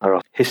evolution are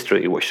a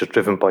history which is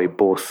driven by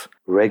both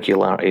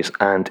regularities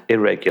and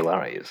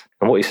irregularities.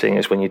 And what he's saying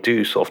is when you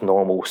do sort of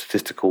normal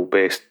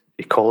statistical-based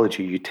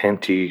ecology, you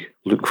tend to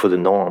look for the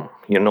norm.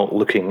 You're not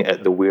looking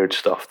at the weird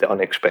stuff, the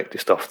unexpected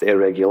stuff, the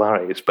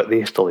irregularities, but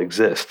they still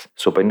exist.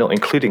 So by not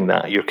including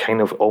that, you're kind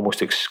of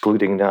almost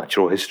excluding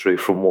natural history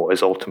from what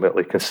is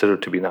ultimately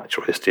considered to be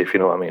natural history, if you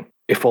know what I mean.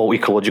 If all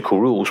ecological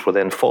rules were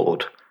then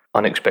followed,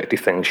 unexpected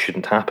things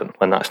shouldn't happen,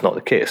 and that's not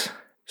the case.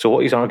 So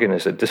what he's arguing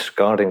is that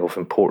discarding of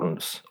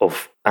importance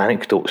of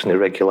anecdotes and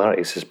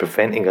irregularities is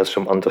preventing us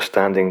from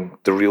understanding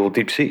the real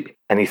deep sea.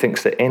 And he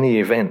thinks that any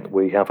event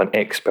where you have an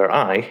expert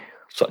eye,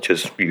 such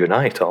as you and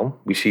I, Tom,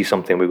 we see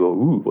something, we go,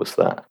 ooh, what's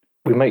that?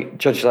 We might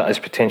judge that as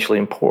potentially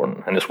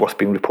important and it's worth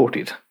being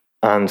reported.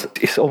 And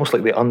it's almost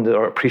like the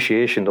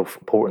underappreciation of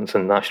importance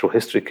in natural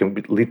history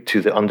can lead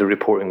to the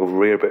underreporting of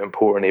rare but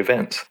important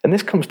events. And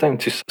this comes down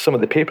to some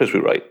of the papers we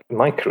write. In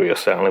my career,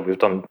 certainly, we've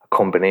done a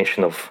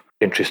combination of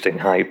interesting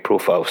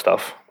high-profile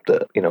stuff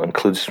that,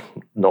 includes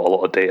not a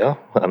lot of data,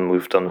 and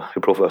we've done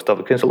high-profile stuff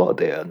that contains a lot of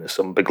data, and there's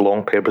some big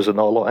long papers that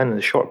not a lot in, and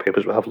the short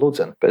papers we have loads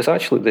in. But it's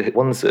actually the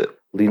ones that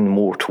lean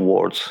more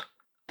towards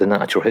the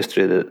natural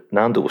history that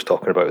Nando was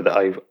talking about that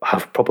I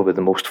have probably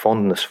the most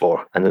fondness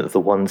for, and the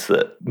ones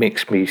that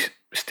makes me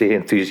stay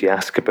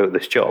enthusiastic about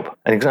this job.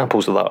 And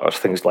examples of that are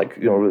things like,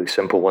 really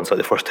simple ones, like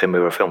the first time we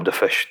ever filmed a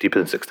fish deeper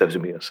than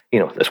 6,000 metres.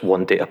 That's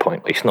one data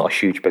point. It's not a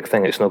huge big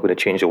thing. It's not going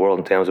to change the world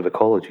in terms of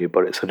ecology,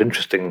 but it's an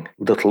interesting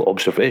little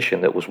observation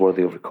that was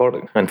worthy of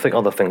recording. And think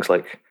other things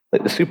like the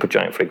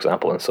supergiant, for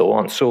example, and so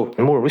on. So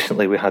more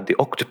recently we had the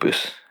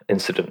octopus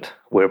incident,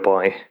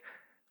 whereby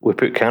we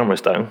put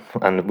cameras down,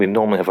 and we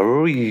normally have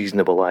a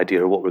reasonable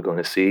idea of what we're going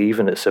to see,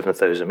 even at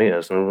 7,000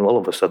 metres, and all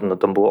of a sudden a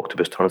Dumbo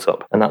octopus turns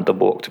up, and that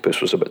Dumbo octopus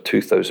was about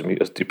 2,000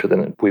 metres deeper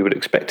than we would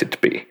expect it to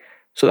be.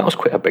 So that was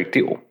quite a big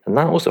deal. And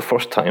that was the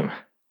first time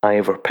I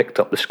ever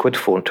picked up the squid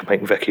phone to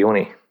Mike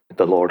Vecchione,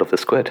 the Lord of the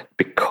Squid,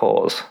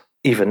 because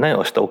even now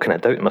I still kind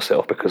of doubt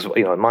myself, because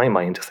in my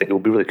mind I think it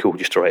would be really cool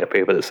just to write a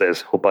paper that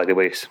says, oh, by the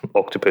way,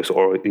 octopus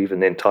or even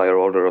the entire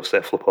order of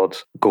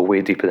cephalopods go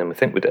way deeper than we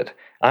think we did.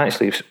 I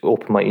actually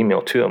opened my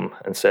email to him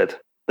and said,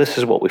 this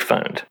is what we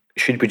found.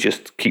 Should we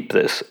just keep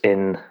this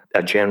in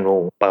a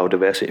general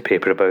biodiversity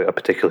paper about a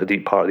particularly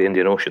deep part of the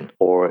Indian Ocean,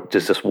 or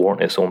does this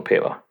warrant its own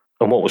paper?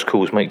 And what was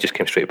cool is Mike just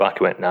came straight back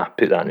and went, nah,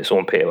 put that in its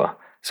own paper.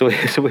 So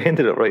we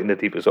ended up writing the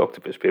deepest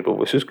octopus paper,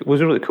 which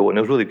was really cool, and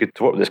it was really good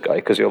to work with this guy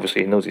because he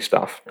obviously knows his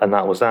stuff, and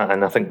that was that.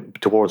 And I think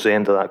towards the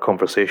end of that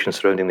conversation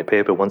surrounding the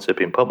paper, once it had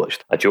been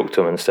published, I joked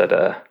to him and said,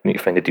 "You need to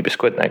find the deepest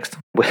squid next."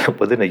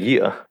 Within a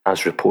year,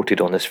 as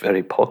reported on this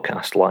very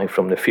podcast live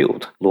from the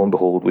field, lo and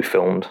behold, we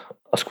filmed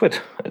a squid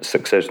at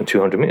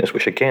 6,200 metres,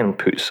 which again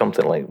puts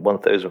something like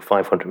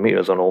 1,500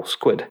 metres on all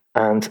squid.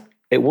 And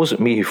it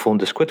wasn't me who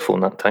phoned the squid phone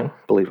that time,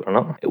 believe it or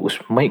not. It was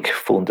Mike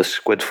phoned the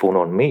squid phone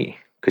on me,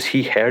 because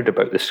he heard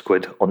about the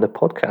squid on the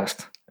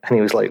podcast. And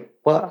he was like,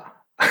 what?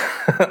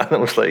 And I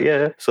was like,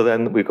 yeah. So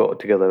then we got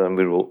together and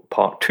we wrote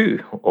part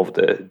 2 of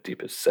the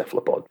deepest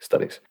cephalopod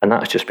studies. And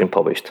that's just been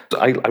published. So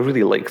I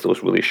really like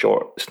those really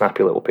short,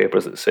 snappy little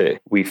papers that say,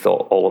 we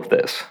thought all of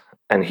this.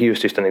 And here's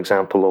just an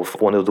example of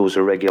one of those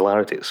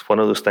irregularities, one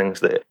of those things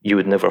that you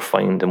would never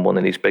find in one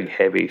of these big,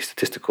 heavy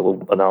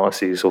statistical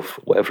analyses of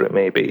whatever it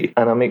may be.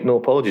 And I make no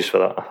apologies for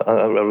that. I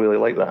really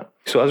like that.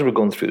 So as we're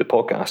going through the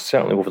podcast,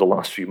 certainly over the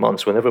last few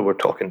months, whenever we're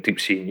talking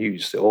deep sea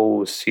news, it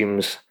always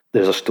seems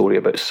there's a story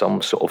about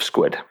some sort of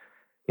squid.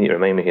 You need to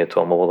remind me here,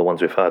 Tom, of all the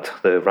ones we've had.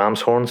 The ram's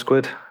horn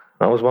squid.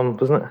 That was one,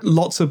 wasn't it?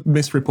 Lots of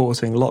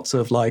misreporting, lots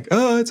of like,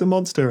 oh, it's a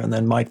monster, and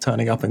then Mike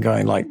turning up and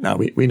going like, no,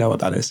 we know what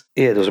that is.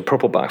 Yeah, there was a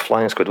purple back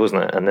flying squid,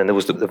 wasn't it? And then there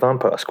was the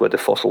vampire squid, the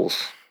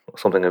fossils,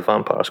 something of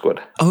vampire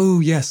squid. Oh,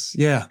 yes,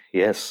 yeah.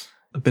 Yes.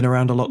 I've been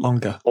around a lot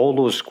longer. All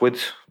those squid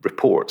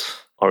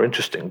reports are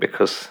interesting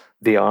because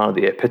they are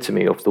the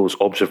epitome of those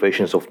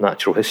observations of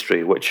natural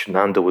history, which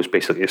Nando was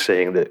basically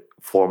saying that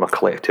form a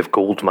collective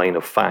gold mine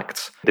of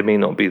facts. They may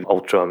not be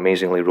ultra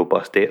amazingly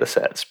robust data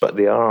sets, but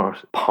they are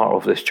part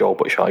of this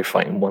job, which I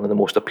find one of the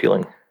most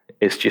appealing.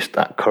 It's just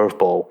that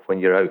curveball when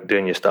you're out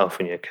doing your stuff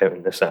and you're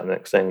counting this, that, and the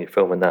next thing, you're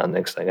filming that and the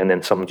next thing, and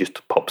then someone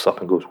just pops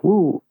up and goes,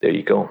 woo, there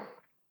you go.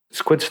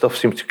 Squid stuff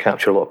seems to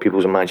capture a lot of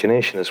people's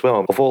imagination as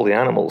well. Of all the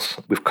animals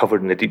we've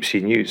covered in the deep sea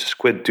news,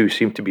 squid do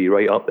seem to be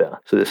right up there.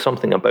 So there's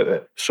something about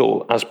it.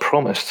 So as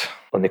promised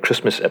on the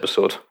Christmas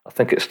episode, I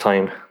think it's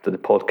time that the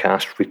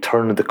podcast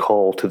return the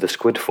call to the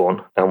squid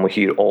phone, and we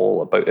hear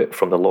all about it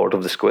from the Lord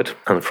of the Squid.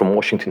 And from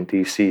Washington,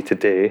 D.C.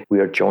 today, we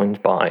are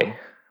joined by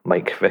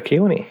Mike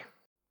Vecchione.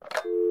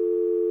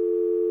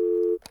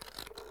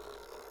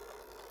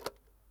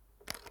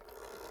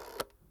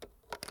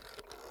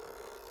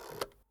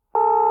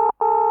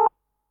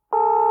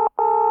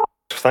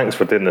 Thanks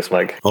for doing this,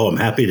 Mike. Oh, I'm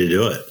happy to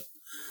do it.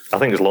 I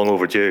think it's long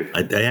overdue.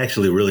 I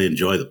actually really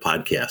enjoy the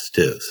podcast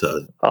too.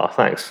 So,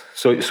 thanks.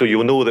 So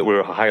you'll know that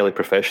we're a highly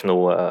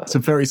professional. It's a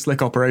very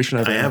slick operation.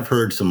 I have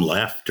heard some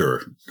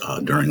laughter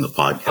during the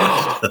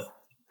podcast.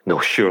 No,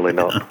 surely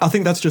not. I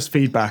think that's just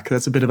feedback.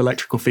 That's a bit of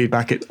electrical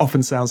feedback. It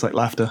often sounds like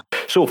laughter.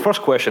 So,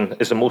 first question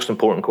is the most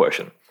important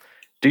question.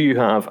 Do you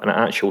have an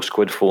actual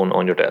squid phone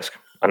on your desk?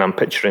 And I'm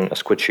picturing a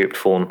squid-shaped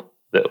phone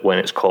that when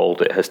it's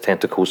called, it has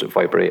tentacles that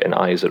vibrate and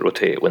eyes that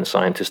rotate when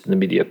scientists in the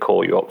media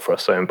call you up for a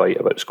soundbite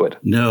about squid.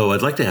 No,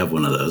 I'd like to have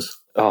one of those.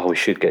 Oh, we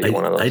should get you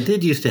one of those. I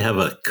did used to have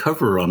a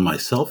cover on my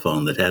cell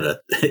phone that had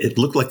it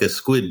looked like a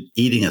squid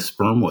eating a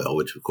sperm whale,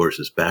 which of course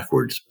is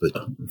backwards, but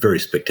very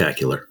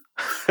spectacular.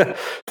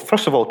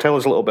 First of all, tell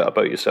us a little bit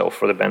about yourself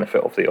for the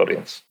benefit of the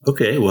audience.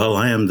 Okay, well,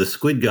 I am the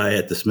squid guy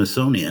at the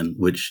Smithsonian,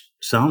 which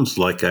sounds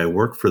like I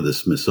work for the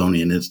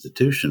Smithsonian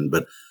Institution,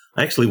 but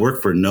I actually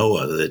work for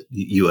NOAA, the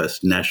U.S.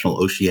 National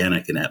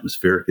Oceanic and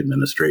Atmospheric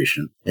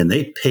Administration, and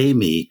they pay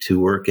me to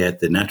work at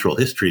the Natural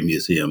History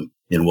Museum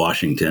in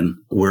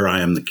Washington, where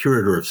I am the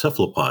curator of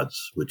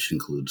cephalopods, which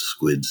includes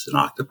squids and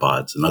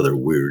octopods and other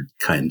weird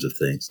kinds of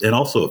things, and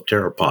also of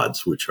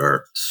pteropods, which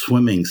are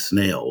swimming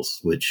snails,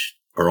 which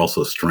are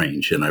also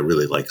strange, and I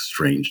really like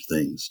strange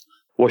things.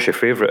 What's your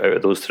favourite out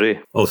of those three?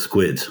 Oh,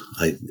 squids.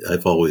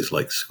 I've always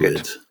liked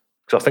squids. Good.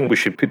 So I think we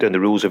should put down the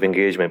rules of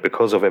engagement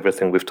because of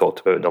everything we've talked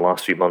about in the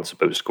last few months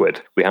about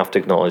squid. We have to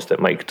acknowledge that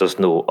Mike does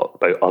know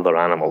about other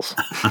animals.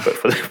 But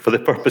for the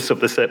purpose of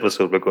this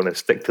episode, we're going to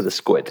stick to the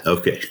squid.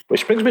 Okay.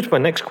 Which brings me to my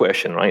next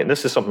question, right? And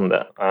this is something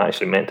that I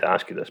actually meant to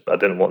ask you this, but I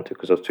didn't want to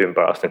because I was too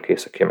embarrassed in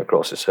case I came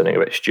across as sounding a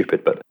bit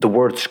stupid. But the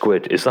word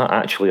squid, is that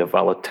actually a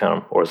valid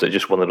term? Or is it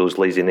just one of those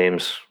lazy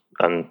names?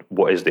 And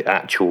what is the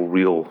actual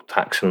real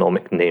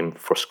taxonomic name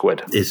for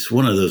squid? It's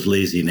one of those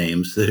lazy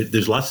names.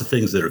 There's lots of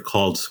things that are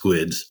called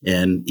squids,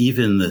 and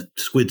even the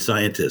squid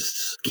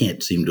scientists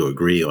can't seem to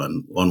agree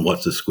on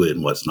what's a squid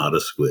and what's not a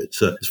squid.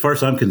 So as far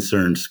as I'm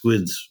concerned,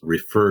 squids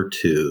refer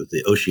to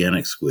the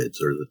oceanic squids,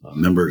 or the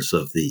members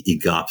of the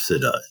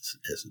Egopsida,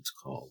 as it's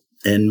called.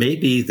 And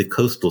maybe the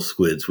coastal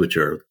squids, which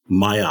are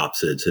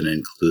myopsids and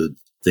include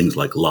things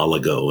like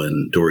loligo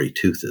and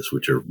doryteuthis,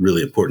 which are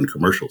really important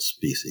commercial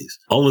species.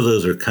 All of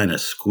those are kind of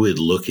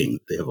squid-looking.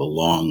 They have a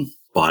long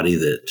body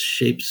that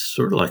shapes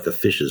sort of like a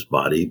fish's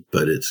body,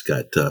 but it's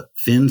got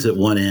fins at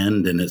one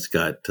end, and it's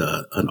got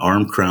an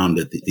arm crown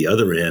at the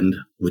other end,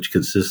 which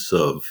consists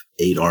of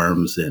 8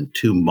 arms and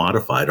 2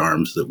 modified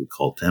arms that we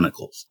call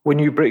tentacles. When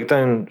you break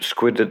down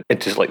squid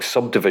into like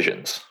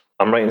subdivisions,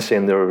 I'm right in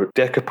saying they're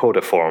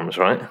decapodiforms,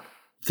 right?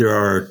 There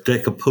are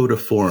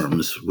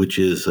decapodiforms, which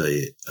is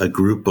a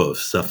group of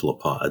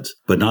cephalopods,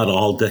 but not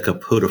all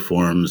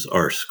decapodiforms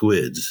are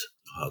squids.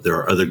 There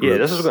are other groups. Yeah,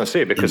 this is what I was going to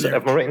say, because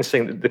if I'm right in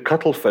saying that the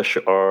cuttlefish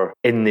are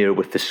in there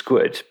with the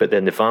squid, but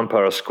then the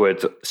vampire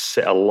squid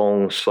sit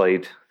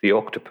alongside the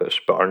octopus,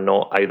 but are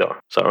not either.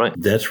 Is that right?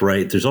 That's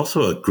right. There's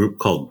also a group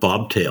called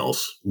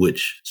bobtails,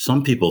 which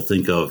some people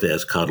think of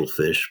as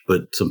cuttlefish,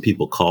 but some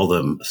people call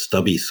them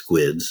stubby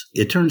squids.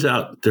 It turns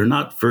out they're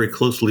not very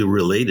closely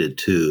related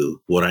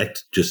to what I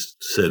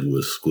just said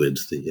was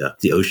squids,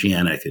 the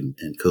oceanic and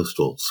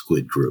coastal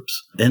squid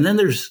groups. And then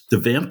there's the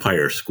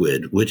vampire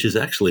squid, which is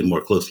actually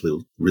more closely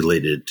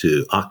related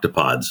to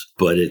octopods,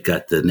 but it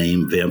got the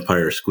name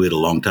vampire squid a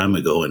long time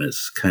ago, and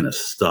it's kind of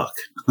stuck.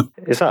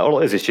 Is that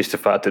all it is? It's just the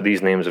fact that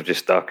these names have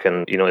just stuck,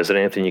 and, is there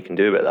anything you can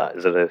do about that?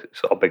 Is it a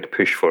sort of big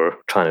push for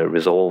trying to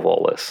resolve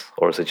all this?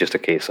 Or is it just a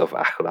case of,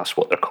 that's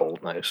what they're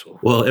called now? So,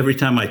 well, every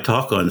time I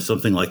talk on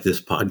something like this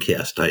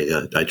podcast,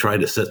 I try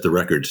to set the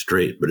record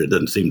straight, but it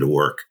doesn't seem to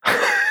work.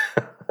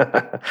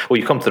 Well,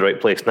 you come to the right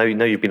place. Now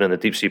you've been on the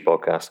Deep Sea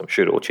podcast. I'm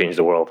sure it will change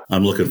the world.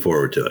 I'm looking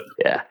forward to it.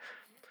 Yeah.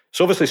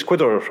 So obviously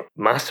squid are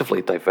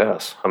massively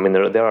diverse. I mean,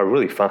 they're a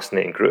really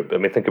fascinating group. I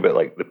mean, think about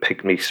like the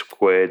pygmy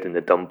squid and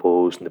the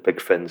dumbos and the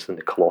big fins and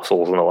the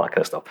colossals and all that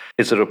kind of stuff.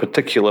 Is there a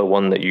particular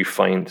one that you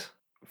find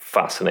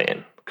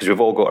fascinating? Because we've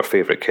all got our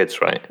favourite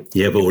kids, right?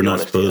 Yeah, but we're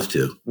not supposed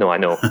to. No, I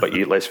know, but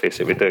let's face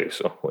it, we do.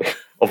 So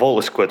of all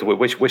the squid,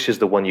 which is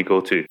the one you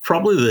go to?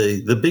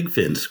 Probably the big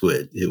fin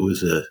squid. It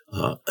was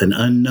an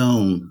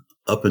unknown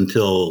up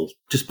until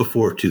just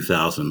before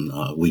 2000.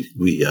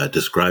 We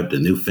described a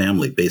new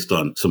family based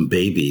on some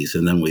babies,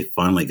 and then we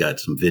finally got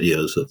some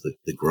videos of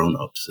the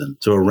grown-ups. And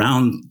so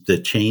around the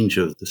change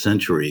of the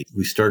century,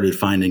 we started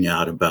finding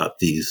out about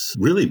these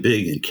really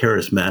big and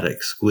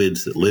charismatic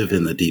squids that live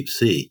in the deep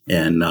sea.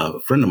 And a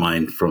friend of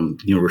mine from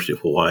the University of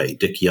Hawaii,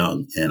 Dick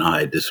Young, and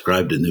I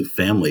described a new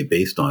family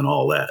based on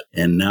all that.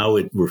 And now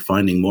we're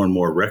finding more and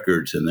more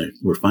records, and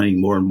we're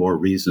finding more and more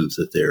reasons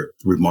that they're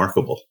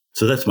remarkable.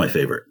 So that's my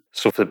favorite.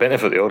 So for the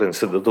benefit of the audience,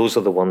 those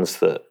are the ones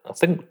that I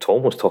think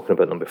Tom was talking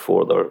about them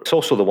before. It's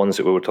also the ones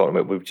that we were talking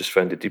about. We've just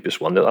found the deepest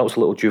one. That was a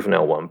little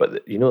juvenile one,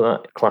 but you know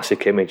that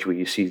classic image where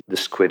you see the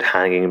squid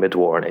hanging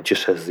mid-water and it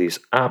just has these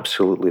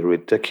absolutely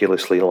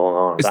ridiculously long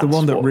arms. It's the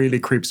one that really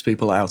creeps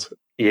people out.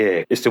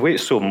 Yeah, it's the way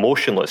it's so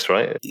motionless,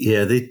 right?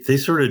 Yeah, they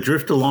sort of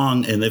drift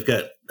along, and they've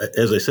got,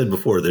 as I said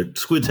before, the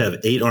squids have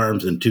 8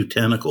 arms and 2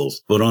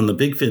 tentacles. But on the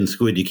big fin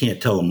squid, you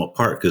can't tell them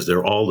apart because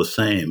they're all the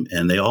same.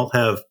 And they all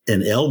have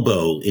an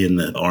elbow in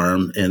the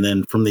arm. And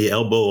then from the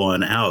elbow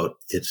on out,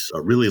 it's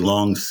a really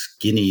long,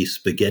 skinny,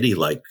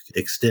 spaghetti-like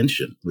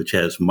extension, which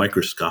has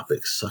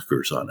microscopic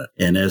suckers on it.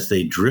 And as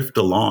they drift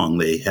along,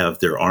 they have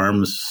their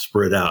arms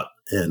spread out.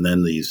 And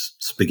then these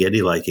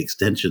spaghetti-like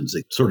extensions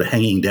sort of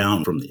hanging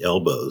down from the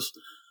elbows.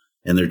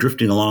 And they're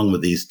drifting along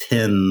with these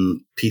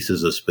 10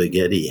 pieces of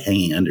spaghetti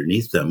hanging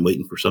underneath them,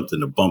 waiting for something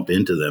to bump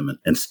into them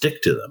and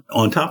stick to them.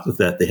 On top of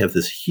that, they have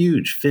this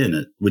huge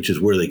fin, which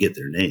is where they get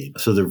their name.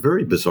 So they're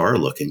very bizarre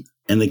looking,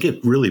 and they get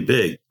really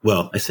big.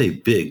 Well, I say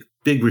big.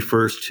 Big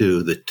refers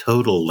to the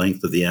total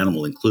length of the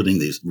animal, including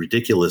these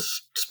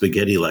ridiculous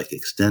spaghetti-like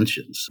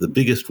extensions. The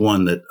biggest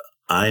one that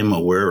I'm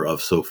aware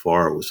of so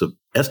far was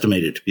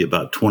estimated to be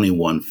about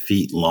 21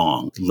 feet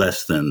long,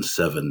 less than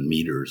 7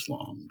 meters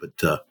long.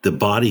 But the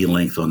body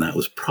length on that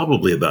was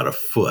probably about a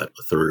foot,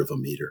 a third of a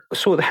meter.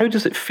 So how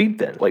does it feed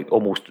then? Like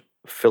almost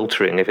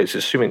filtering if it's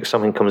assuming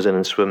something comes in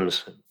and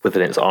swims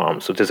within its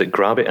arms? So does it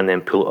grab it and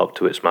then pull it up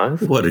to its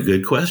mouth? What a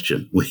good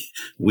question.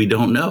 We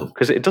don't know.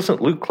 Because it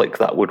doesn't look like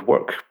that would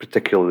work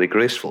particularly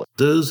gracefully.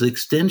 Those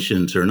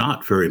extensions are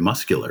not very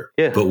muscular.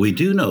 Yeah. But we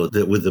do know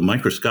that with the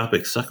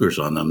microscopic suckers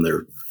on them,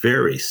 they're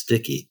very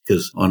sticky.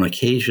 Because on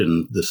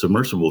occasion, the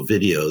submersible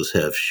videos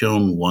have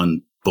shown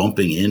one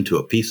bumping into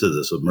a piece of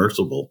the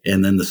submersible,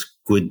 and then the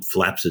squid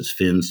flaps its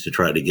fins to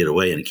try to get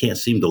away, and it can't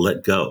seem to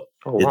let go.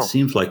 Oh, wow. It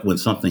seems like when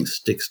something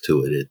sticks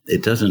to it,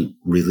 it doesn't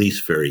release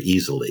very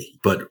easily.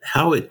 But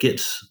how it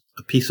gets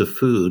a piece of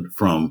food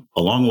from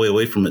a long way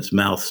away from its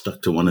mouth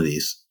stuck to one of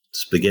these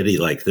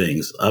spaghetti-like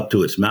things up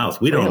to its mouth,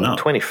 we don't know.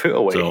 20 foot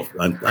away. So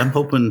I'm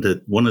hoping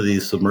that one of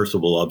these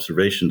submersible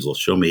observations will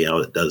show me how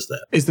it does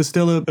that. Is there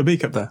still a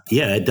beak up there?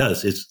 Yeah, it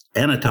does. It's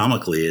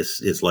anatomically,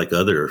 it's like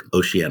other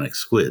oceanic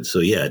squids. So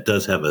yeah, it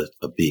does have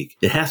a beak.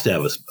 It has to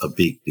have a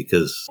beak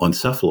because on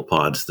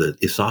cephalopods, the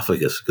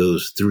esophagus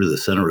goes through the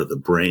center of the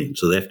brain.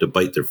 So they have to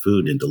bite their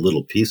food into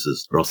little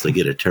pieces or else they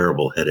get a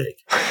terrible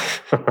headache.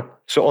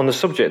 So on the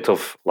subject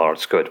of large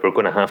squid, we're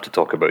going to have to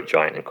talk about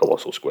giant and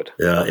colossal squid.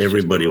 Yeah,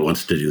 everybody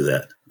wants to do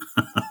that.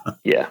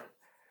 Yeah.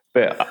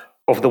 But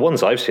of the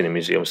ones I've seen in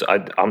museums,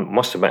 I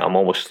must admit I'm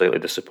almost slightly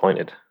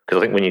disappointed.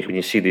 Because I think when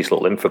you see these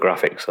little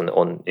infographics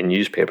in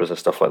newspapers and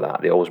stuff like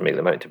that, they always make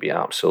them out to be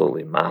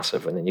absolutely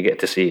massive. And then you get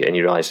to see it and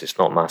you realize it's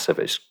not massive,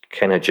 it's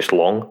kind of just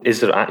long. Is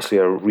there actually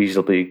a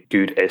reasonably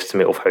good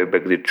estimate of how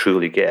big they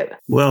truly get?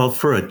 Well,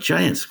 for a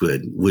giant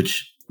squid,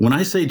 which when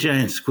I say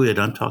giant squid,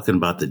 I'm talking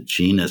about the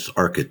genus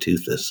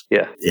Architeuthis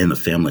in the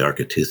family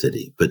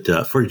Architeuthidea.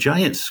 But for a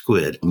giant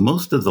squid,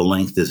 most of the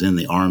length is in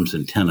the arms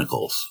and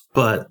tentacles,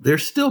 but they're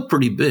still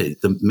pretty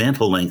big. The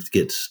mantle length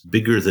gets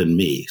bigger than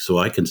me, so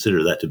I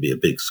consider that to be a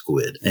big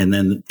squid. And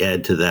then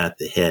add to that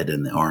the head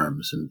and the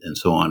arms and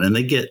so on. And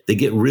they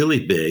get really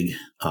big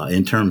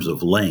in terms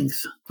of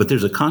length, but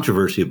there's a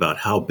controversy about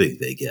how big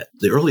they get.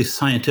 The early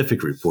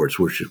scientific reports,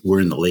 which were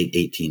in the late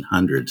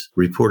 1800s,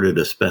 reported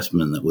a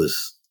specimen that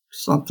was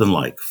something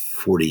like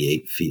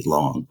 48 feet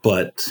long.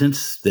 But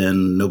since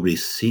then,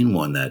 nobody's seen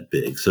one that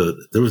big. So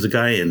there was a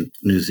guy in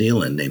New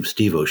Zealand named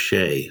Steve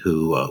O'Shea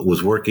who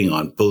was working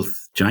on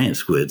both giant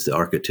squids, the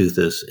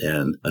Architeuthis,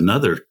 and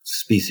another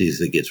species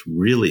that gets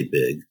really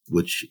big,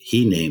 which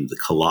he named the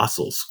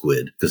colossal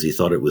squid because he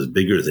thought it was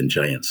bigger than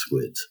giant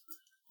squids.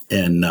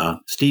 And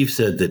Steve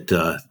said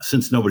that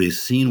since nobody's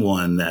seen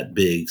one that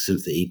big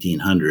since the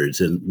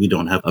 1800s, and we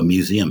don't have a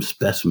museum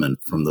specimen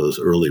from those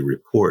early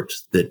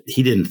reports, that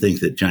he didn't think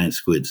that giant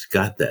squids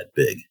got that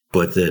big,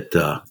 but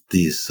that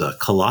these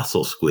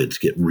colossal squids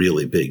get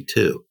really big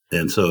too.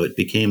 And so it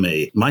became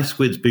my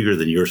squid's bigger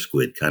than your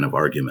squid kind of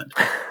argument.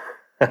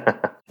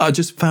 I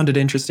just found it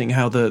interesting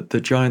how the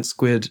giant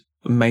squid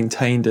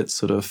maintained its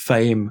sort of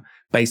fame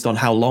based on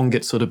how long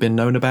it's sort of been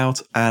known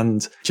about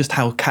and just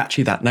how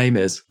catchy that name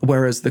is.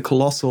 Whereas the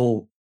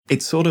colossal,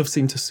 it sort of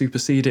seemed to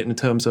supersede it in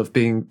terms of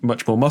being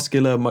much more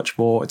muscular, much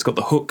more, it's got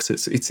the hooks,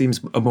 it seems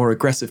a more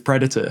aggressive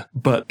predator,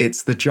 but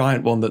it's the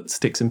giant one that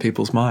sticks in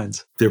people's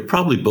minds. They're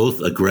probably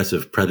both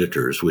aggressive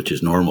predators, which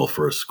is normal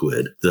for a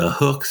squid. The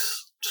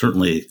hooks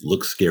certainly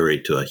look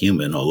scary to a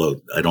human,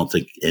 although I don't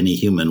think any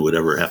human would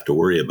ever have to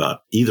worry about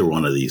either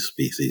one of these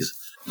species.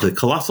 The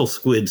colossal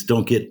squids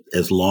don't get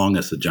as long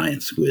as the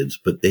giant squids,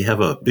 but they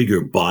have a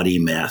bigger body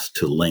mass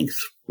to length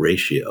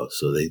ratio.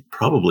 So they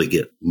probably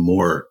get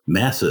more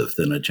massive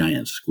than a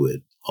giant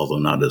squid, although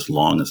not as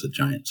long as a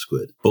giant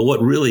squid. But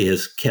what really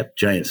has kept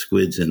giant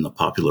squids in the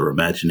popular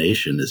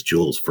imagination is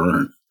Jules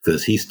Verne,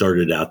 because he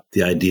started out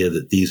the idea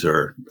that these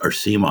are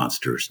sea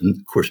monsters. And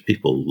of course,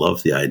 people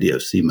love the idea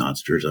of sea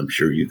monsters. I'm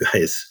sure you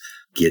guys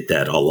get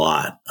that a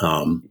lot.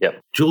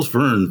 Jules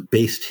Verne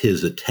based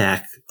his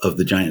attack of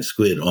the giant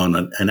squid on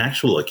an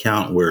actual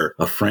account where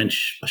a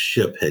French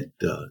ship had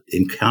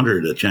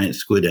encountered a giant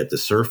squid at the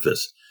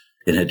surface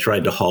and had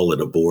tried to haul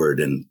it aboard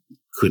and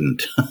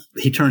couldn't.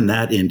 He turned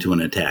that into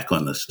an attack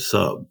on the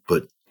sub,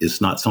 but it's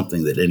not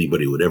something that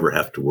anybody would ever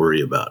have to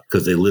worry about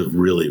because they live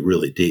really,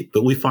 really deep.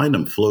 But we find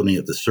them floating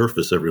at the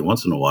surface every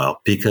once in a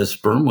while because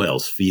sperm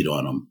whales feed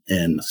on them.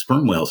 And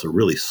sperm whales are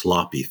really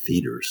sloppy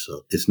feeders.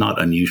 So it's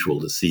not unusual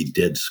to see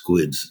dead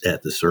squids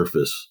at the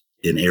surface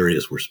in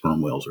areas where sperm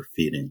whales are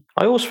feeding.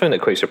 I always find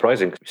it quite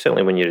surprising,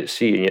 certainly when you're at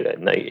sea and you're at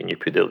night and you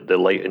put the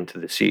light into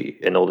the sea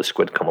and all the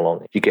squid come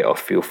along, you get a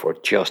feel for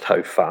just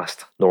how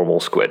fast normal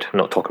squid, I'm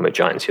not talking about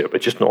giants here,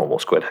 but just normal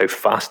squid, how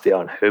fast they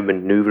are and how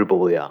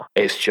maneuverable they are.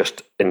 It's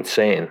just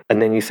insane.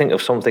 And then you think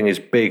of something as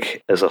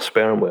big as a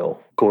sperm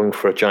whale going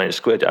for a giant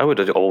squid. I would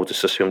have always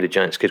just assumed the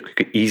giant squid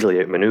could easily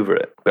outmaneuver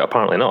it, but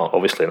apparently not,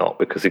 obviously not,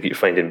 because they keep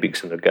finding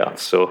beaks in their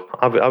guts. So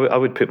I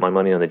would put my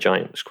money on the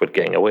giant squid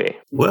getting away.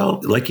 Well,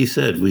 like you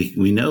said,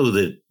 we know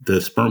that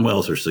the sperm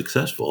whales are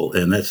successful,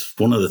 and that's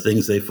one of the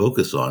things they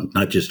focus on,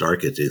 not just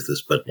Architeuthis,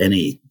 but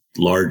any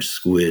large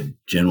squid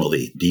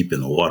generally deep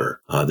in the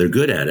water. They're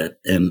good at it,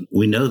 and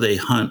we know they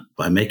hunt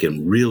by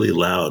making really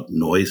loud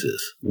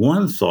noises.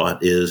 One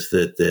thought is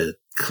that the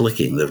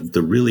clicking,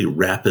 the really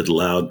rapid,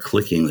 loud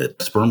clicking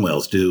that sperm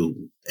whales do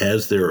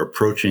as they're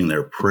approaching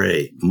their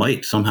prey,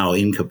 might somehow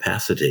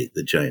incapacitate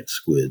the giant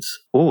squids.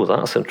 Oh,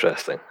 that's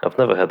interesting. I've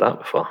never heard that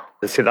before.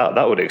 See,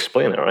 that would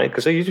explain it, right?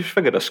 Because you just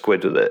figured a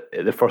squid that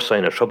the first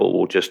sign of trouble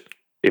will just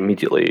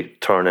immediately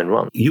turn and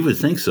run. You would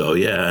think so,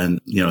 yeah.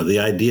 And, the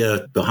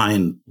idea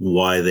behind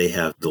why they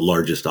have the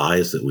largest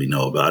eyes that we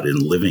know about in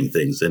living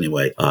things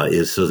anyway,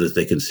 is so that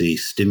they can see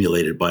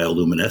stimulated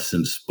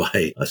bioluminescence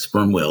by a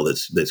sperm whale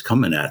that's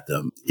coming at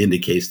them,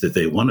 indicates that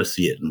they want to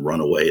see it and run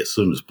away as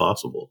soon as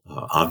possible.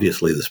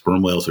 Obviously, the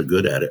sperm whales are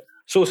good at it.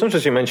 So it's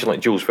interesting you mentioned like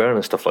Jules Verne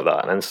and stuff like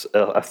that. And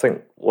I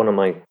think one of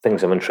my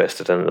things I'm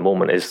interested in at the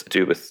moment is to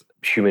do with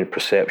human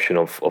perception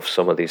of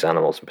some of these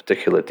animals, in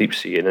particular deep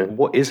sea. And then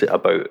what is it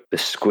about the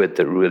squid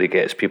that really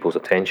gets people's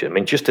attention? I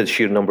mean, just the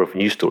sheer number of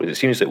news stories. It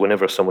seems that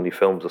whenever somebody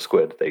films a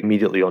squid, they're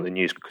immediately on the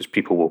news because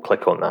people will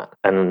click on that.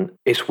 And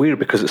it's weird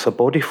because it's a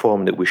body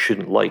form that we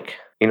shouldn't like.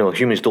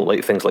 Humans don't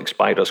like things like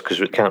spiders because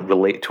we can't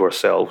relate to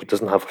ourselves. It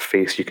doesn't have a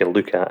face you can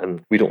look at.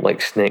 And we don't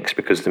like snakes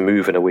because they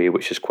move in a way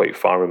which is quite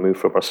far removed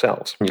from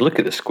ourselves. And you look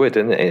at the squid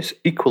and it's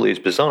equally as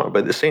bizarre, but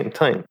at the same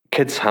time,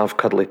 kids have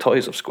cuddly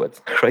toys of squid,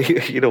 right?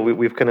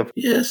 We've kind of...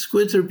 Yeah,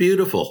 squids are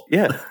beautiful.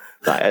 Yeah.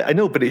 I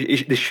know, but they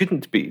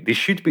shouldn't be. They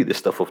should be the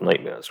stuff of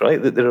nightmares,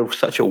 right? They're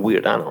such a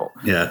weird animal.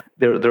 Yeah.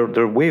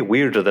 They're way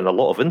weirder than a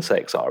lot of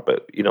insects are,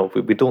 but,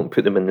 we don't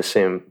put them in the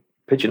same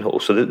pigeonhole.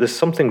 So there's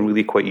something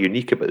really quite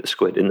unique about the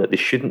squid in that they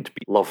shouldn't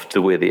be loved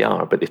the way they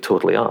are, but they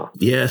totally are.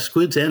 Yeah,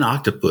 squids and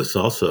octopus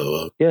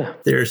also. Yeah.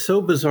 They're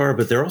so bizarre,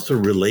 but they're also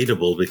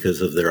relatable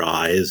because of their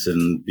eyes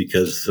and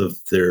because of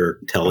their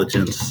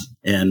intelligence.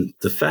 And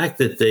the fact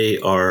that they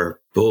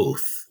are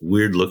both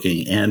weird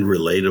looking and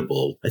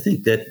relatable, I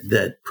think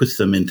that puts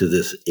them into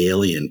this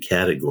alien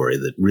category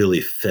that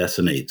really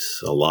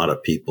fascinates a lot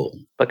of people.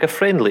 Like a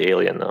friendly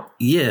alien, though.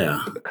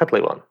 Yeah. A cuddly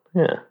one.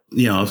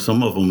 Yeah.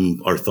 Some of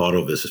them are thought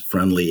of as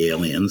friendly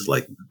aliens,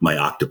 like My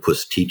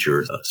Octopus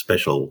Teacher, a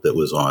special that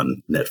was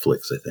on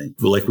Netflix, I think.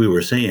 But like we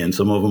were saying,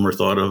 some of them are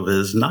thought of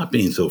as not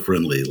being so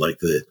friendly, like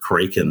the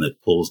kraken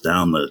that pulls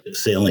down the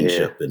sailing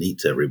ship and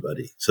eats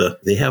everybody. So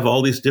they have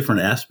all these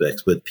different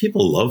aspects, but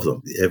people love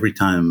them. Every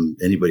time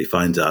anybody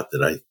finds out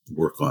that I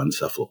work on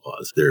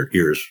cephalopods, their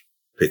ears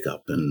pick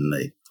up,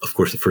 and of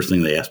course, the first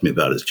thing they ask me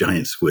about is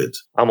giant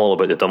squids. I'm all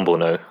about the Dumbo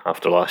now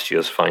after last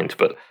year's find,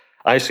 but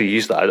I actually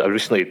used that. I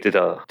recently did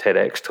a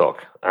TEDx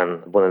talk,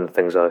 and one of the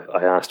things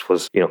I asked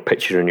was,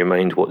 picture in your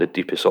mind what the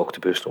deepest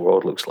octopus in the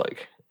world looks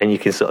like. And you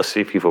can sort of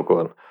see people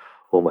going,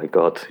 oh my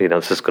God,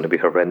 this is going to be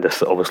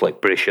horrendous. Almost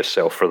like, brace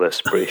yourself for this,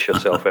 brace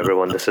yourself,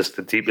 everyone. This is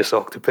the deepest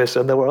octopus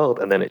in the world.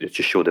 And then it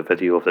just showed a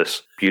video of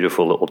this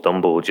beautiful little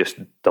Dumbo just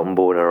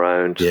Dumboing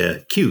around. Yeah,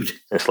 cute.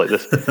 It's like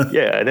this,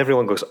 yeah, and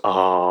everyone goes,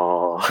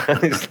 ah,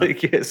 and it's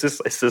like, yeah, it's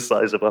the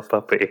size of a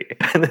puppy,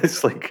 and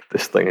it's like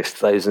this thing is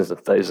thousands and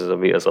thousands of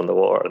meters on the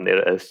water, and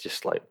there it is,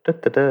 just like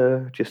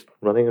just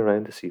running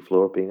around the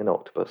seafloor being an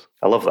octopus.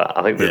 I love that.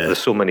 I think there's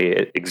so many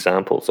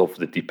examples of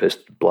the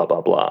deepest blah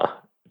blah blah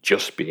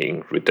just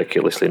being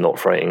ridiculously not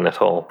frightening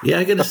at all. Yeah,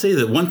 I got to say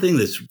that one thing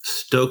that's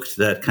stoked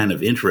that kind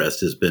of interest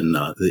has been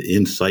the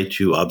in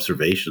situ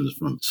observations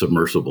from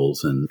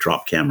submersibles and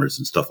drop cameras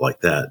and stuff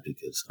like that,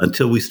 because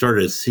until we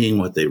started seeing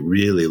what they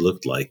really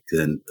looked like,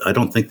 then I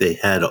don't think they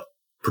had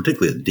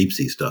particularly the deep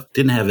sea stuff,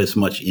 didn't have as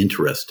much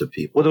interest to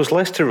people. Well, there was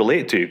less to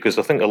relate to, because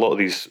I think a lot of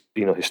these,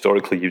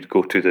 historically you'd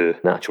go to the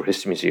Natural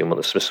History Museum or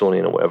the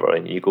Smithsonian or whatever,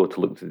 and you go to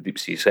look at the deep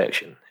sea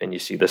section, and you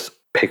see this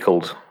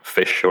pickled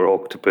fish or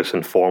octopus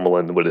in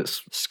formalin with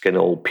its skin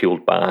all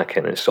peeled back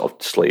and it's sort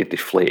of slightly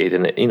deflated,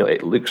 and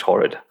it looks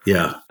horrid.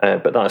 Yeah.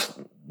 But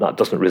that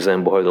doesn't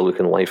resemble how they look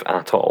in life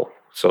at all.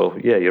 So,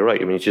 yeah, you're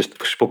right. I mean, you just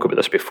spoke about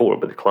this before,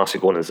 but the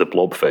classic one is the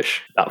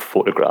blobfish, that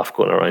photograph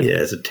going around. Yeah,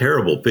 it's a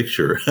terrible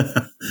picture.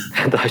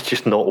 That's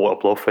just not what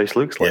a blobfish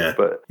looks like. Yeah.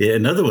 But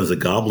Another one's a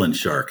goblin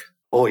shark.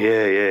 Oh,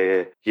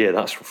 yeah. Yeah,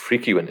 that's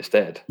freaky when it's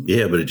dead.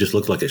 Yeah, but it just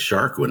looks like a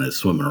shark when it's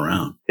swimming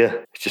around. Yeah,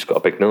 it's just got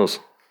a big nose.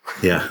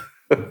 Yeah.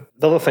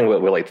 The other thing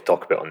that we like to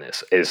talk about on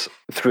this is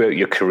throughout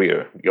your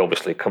career, you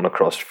obviously come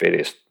across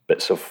various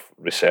bits of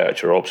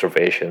research or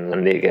observation,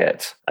 and they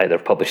get either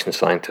published in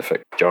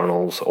scientific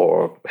journals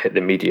or hit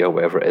the media,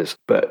 whatever it is.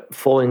 But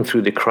falling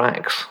through the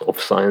cracks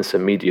of science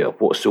and media,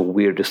 what's the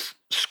weirdest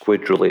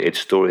squid-related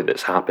story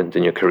that's happened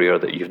in your career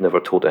that you've never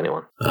told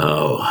anyone?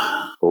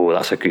 Oh,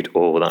 that's a good,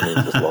 that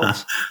means there's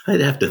lots. I'd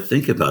have to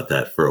think about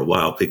that for a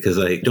while, because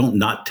I don't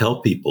not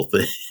tell people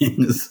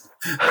things.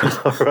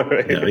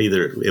 Right.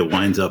 Either it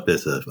winds up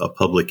as a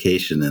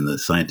publication in the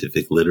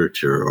scientific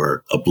literature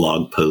or a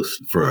blog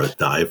post for a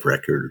dive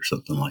record or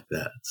something like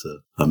that. So,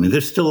 I mean,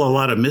 there's still a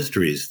lot of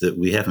mysteries that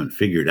we haven't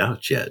figured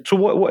out yet. So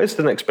what is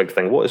the next big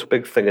thing? What is a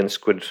big thing in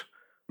squid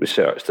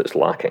research that's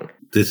lacking?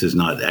 This is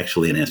not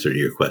actually an answer to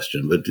your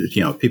question, but,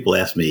 people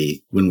ask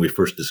me when we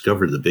first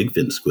discovered the big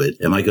fin squid,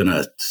 am I going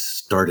to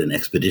start an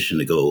expedition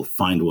to go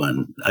find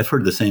one? I've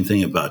heard the same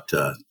thing about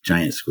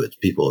giant squids.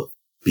 People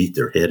beat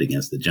their head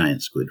against the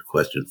giant squid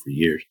question for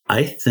years.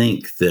 I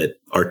think that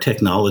our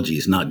technology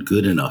is not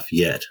good enough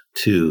yet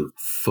to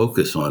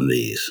focus on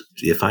these.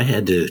 If I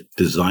had to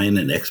design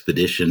an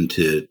expedition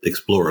to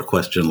explore a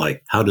question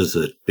like, how does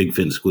a big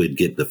fin squid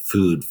get the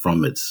food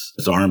from its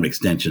arm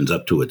extensions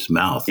up to its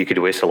mouth? You could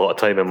waste a lot of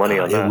time and money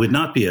on that. It would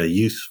not be a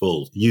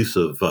useful use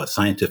of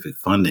scientific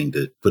funding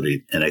to put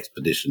an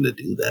expedition to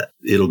do that.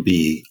 It'll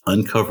be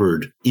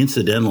uncovered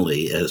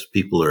incidentally as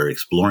people are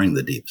exploring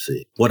the deep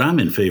sea. What I'm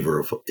in favor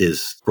of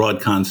is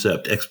broad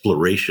concept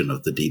exploration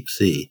of the deep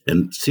sea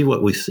and see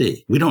what we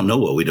see. We don't know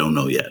what we don't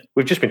know yet.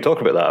 We've just been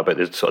talking about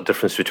the sort of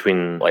difference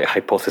between like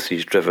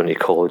hypothesis-driven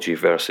ecology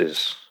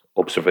versus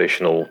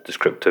observational,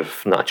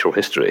 descriptive, natural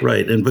history.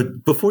 Right.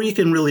 But before you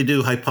can really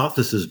do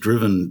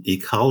hypothesis-driven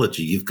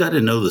ecology, you've got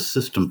to know the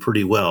system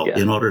pretty well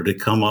in order to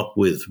come up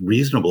with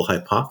reasonable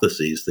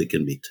hypotheses that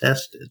can be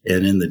tested.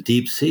 And in the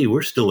deep sea,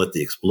 we're still at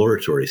the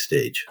exploratory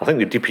stage. I think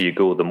the deeper you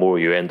go, the more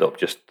you end up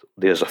just,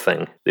 there's a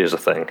thing.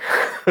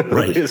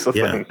 Right. There's a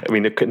thing. I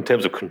mean, in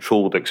terms of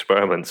controlled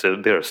experiments,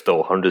 they're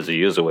still hundreds of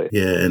years away.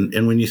 Yeah.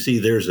 And when you see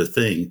there's a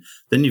thing,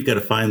 then you've got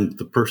to find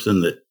the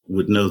person that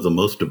would know the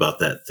most about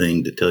that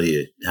thing to tell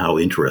you how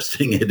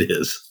interesting it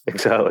is.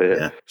 Exactly.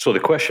 Yeah. So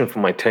the question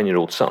from my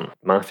 10-year-old son,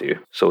 Matthew,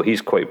 so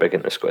he's quite big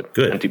into squid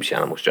and deep sea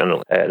animals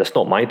generally. That's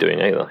not my doing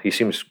either. He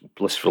seems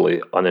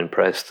blissfully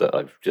unimpressed that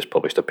I've just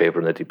published a paper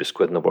on the deepest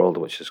squid in the world,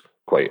 which is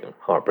quite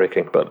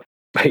heartbreaking, but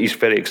he's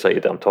very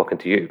excited that I'm talking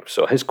to you.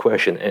 So his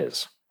question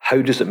is,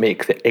 how does it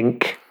make the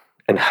ink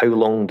and how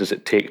long does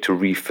it take to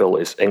refill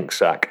its ink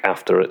sac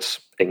after it's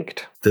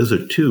inked? Those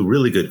are two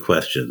really good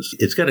questions.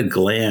 It's got a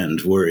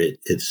gland where it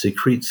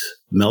secretes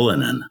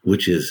melanin,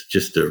 which is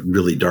just a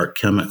really dark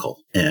chemical.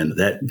 And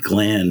that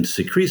gland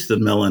secretes the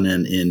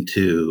melanin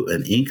into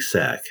an ink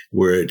sac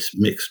where it's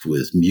mixed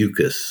with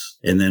mucus.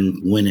 And then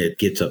when it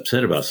gets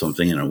upset about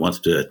something and it wants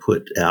to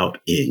put out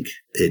ink,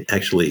 it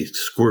actually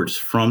squirts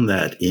from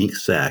that ink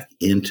sac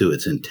into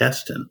its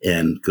intestine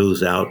and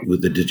goes out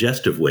with the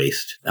digestive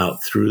waste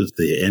out through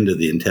the end of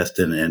the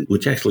intestine, and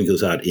which actually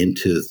goes out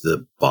into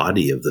the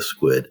body of the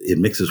squid. It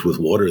mixes with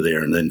water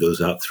there and then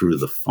goes out through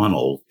the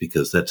funnel,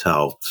 because that's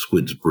how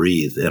squids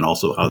breathe and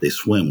also how they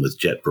swim with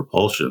jet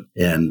propulsion.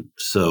 And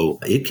so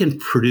it can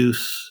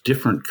produce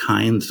different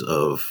kinds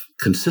of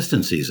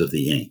consistencies of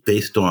the ink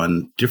based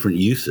on different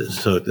uses.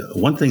 So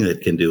one thing that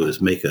it can do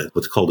is make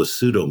what's called a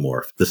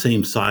pseudomorph, the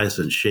same size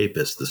and shape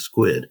as the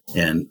squid.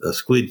 And a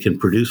squid can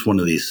produce one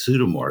of these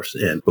pseudomorphs.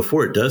 And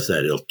before it does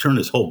that, it'll turn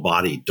its whole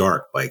body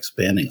dark by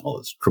expanding all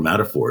its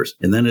chromatophores.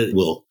 And then it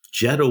will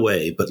jet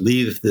away, but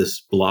leave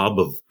this blob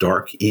of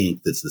dark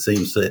ink that's the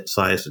same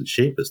size and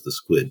shape as the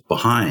squid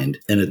behind.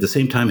 And at the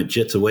same time it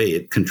jets away,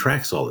 it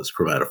contracts all its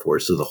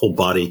chromatophores. So the whole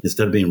body,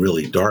 instead of being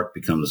really dark,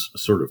 becomes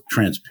sort of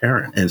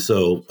transparent. And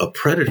so a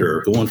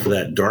predator going for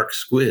that dark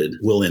squid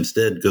will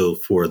instead go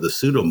for the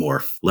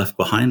pseudomorph left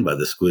behind by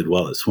the squid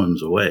while it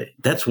swims away.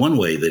 That's one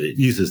way that it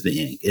uses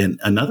the ink. And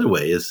another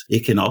way is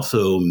it can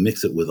also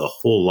mix it with a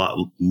whole lot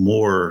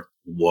more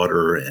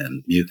water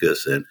and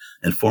mucus and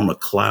form a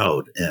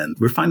cloud. And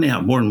we're finding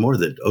out more and more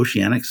that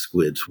oceanic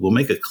squids will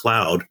make a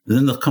cloud, and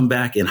then they'll come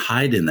back and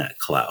hide in that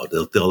cloud.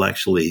 They'll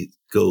actually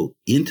go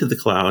into the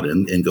cloud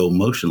and go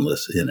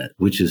motionless in it,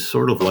 which is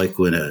sort of like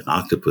when an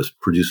octopus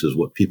produces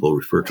what people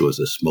refer to as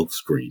a smoke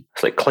screen.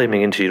 It's like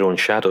climbing into your own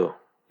shadow.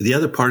 The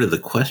other part of the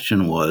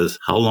question was,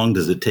 how long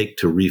does it take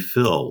to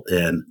refill?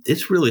 And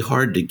it's really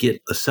hard to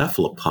get a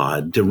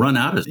cephalopod to run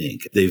out of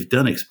ink. They've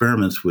done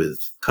experiments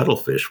with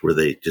cuttlefish where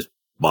they just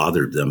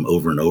bothered them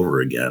over and over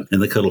again, and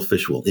the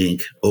cuttlefish will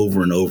ink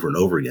over and over and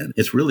over again.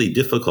 It's really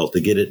difficult to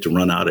get it to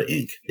run out of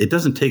ink. It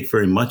doesn't take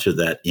very much of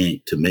that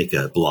ink to make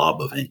a blob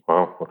of ink.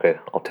 Well, okay,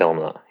 I'll tell him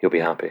that. He'll be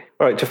happy.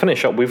 All right, to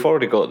finish up, we've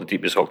already got the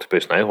deepest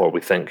octopus now, or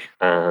we think,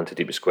 and the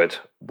deepest squid.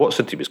 What's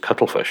the deepest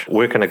cuttlefish?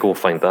 Where can I go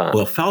find that?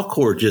 Well,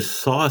 Falkor just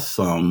saw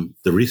some.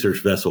 The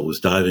research vessel was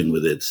diving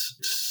with its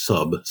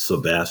sub,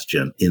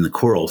 Sebastian, in the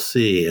Coral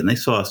Sea, and they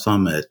saw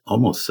some at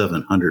almost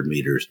 700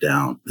 meters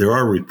down. There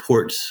are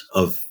reports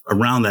of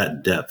around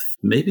that depth,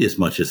 maybe as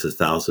much as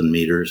 1,000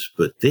 meters,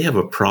 but they have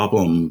a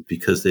problem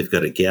because they've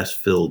got a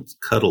gas-filled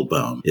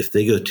cuttlebone. If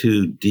they go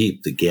too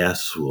deep, the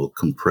gas will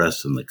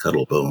compress and the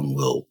cuttlebone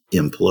will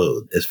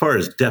implode. As far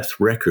as depth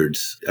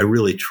records, I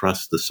really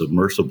trust the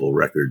submersible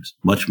records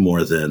much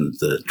more than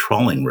the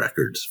trawling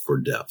records for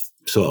depth.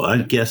 So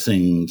I'm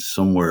guessing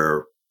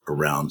somewhere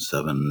around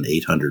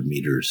 700-800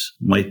 meters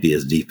might be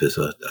as deep as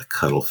a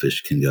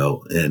cuttlefish can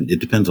go. And it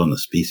depends on the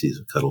species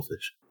of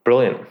cuttlefish.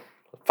 Brilliant.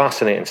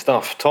 Fascinating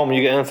stuff. Tom,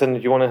 you got anything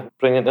you want to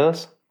bring into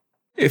this?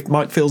 If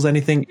Mike feels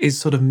anything is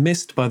sort of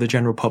missed by the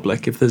general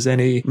public, if there's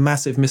any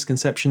massive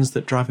misconceptions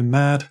that drive him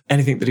mad,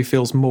 anything that he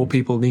feels more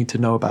people need to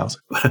know about.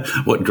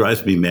 What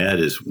drives me mad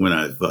is when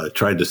I've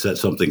tried to set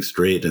something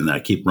straight and I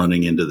keep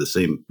running into the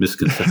same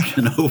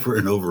misconception over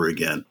and over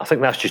again. I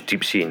think that's just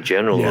deep sea in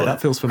general. Yeah,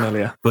 that feels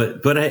familiar.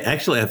 But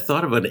I've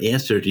thought of an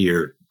answer to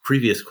your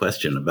previous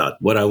question about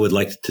what I would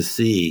like to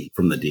see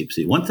from the deep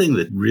sea, one thing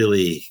that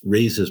really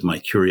raises my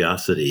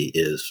curiosity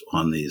is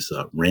on these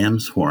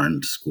ram's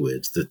horn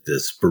squids, that the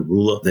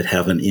spirula that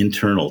have an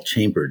internal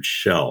chambered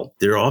shell.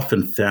 They're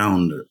often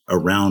found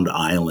around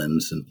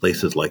islands and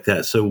places like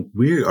that. So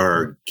we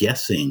are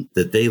guessing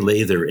that they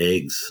lay their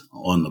eggs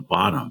on the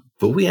bottom.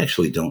 But we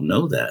actually don't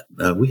know that.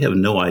 We have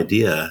no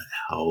idea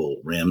how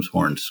ram's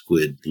horn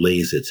squid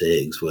lays its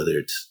eggs, whether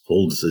it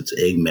holds its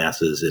egg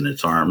masses in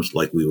its arms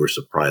like we were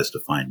surprised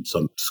to find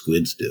some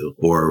squids do,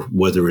 or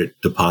whether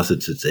it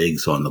deposits its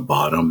eggs on the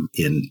bottom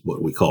in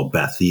what we call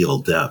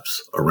bathyal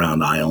depths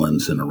around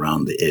islands and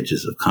around the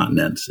edges of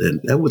continents. And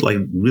I would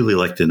really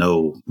like to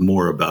know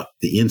more about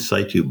the in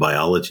situ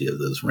biology of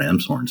those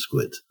ram's horn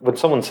squids. When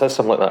someone says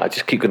something like that, I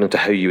just keep going into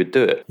how you would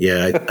do it.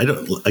 Yeah, I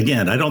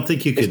don't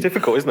think you could it's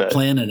difficult, isn't it?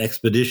 plan an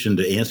expedition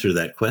to answer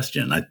that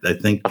question. I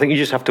think you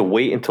just have to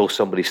wait until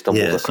somebody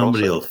stumbles across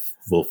somebody it.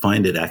 will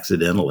find it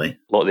accidentally.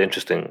 A lot of the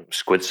interesting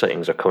squid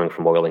sightings are coming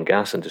from oil and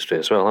gas industry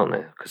as well, aren't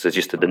they? Because there's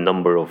just the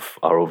number of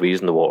ROVs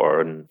in the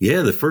water. And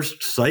yeah, the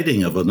first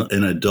sighting of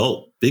an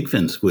adult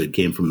bigfin squid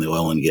came from the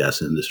oil and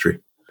gas industry.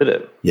 Did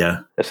it? Yeah.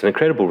 It's an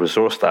incredible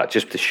resource, that,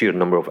 just the sheer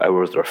number of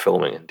hours they're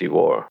filming in deep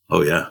water.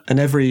 Oh, yeah. And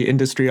every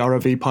industry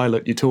ROV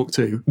pilot you talk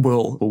to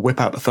will whip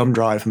out the thumb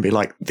drive and be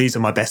like, these are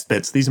my best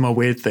bits. These are my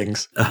weird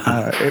things.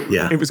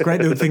 It was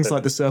great. There were things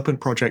like the Serpent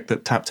project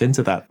that tapped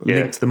into that,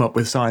 linked them up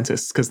with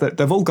scientists, because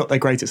they've all got their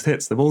greatest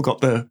hits. They've all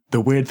got the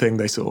weird thing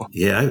they saw.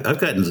 Yeah, I've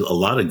gotten a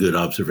lot of good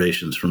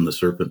observations from the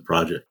Serpent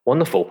project.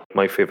 Wonderful.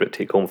 My favourite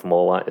take home from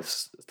all that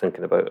is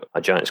thinking about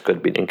a giant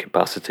squid being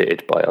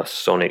incapacitated by a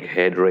sonic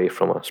head ray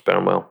from a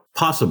sperm whale.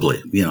 Possibly.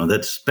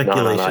 That's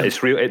speculation. No,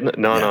 it's real.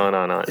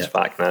 No. It's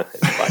fact now. It's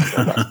fact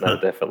now. That's now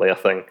definitely a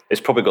thing. It's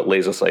probably got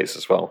laser sights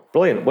as well.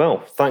 Brilliant. Well,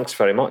 thanks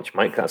very much,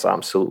 Mike. That's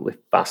absolutely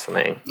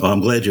fascinating. Well,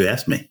 I'm glad you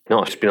asked me.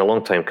 No, it's been a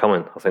long time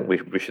coming. I think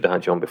we should have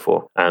had you on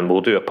before. And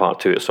we'll do a part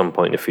 2 at some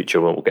point in the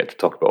future when we'll get to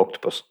talk about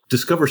octopus.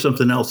 Discover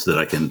something else that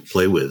I can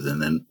play with,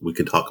 and then we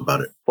can talk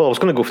about it. Well, I was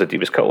going to go for the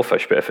deepest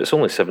cuttlefish, but if it's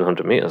only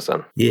 700 meters,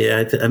 then...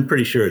 Yeah, I'm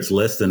pretty sure it's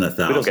less than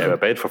 1,000. We don't get out of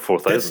bed for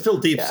 4,000. It's still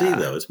deep sea,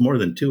 though. It's more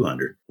than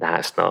 200. Nah,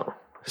 it's not.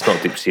 It's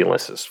not deep sea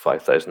unless it's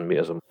 5,000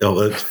 meters.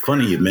 Oh, it's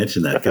funny you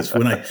mentioned that, because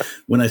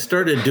when I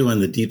started doing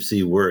the deep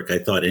sea work, I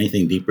thought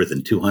anything deeper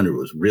than 200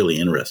 was really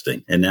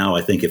interesting. And now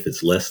I think if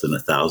it's less than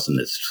 1,000,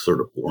 it's sort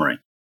of boring.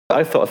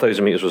 I thought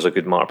 1,000 meters was a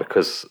good mark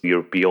because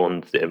you're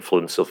beyond the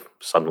influence of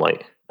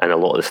sunlight. And a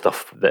lot of the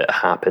stuff that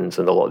happens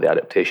and a lot of the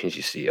adaptations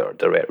you see are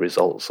direct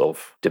results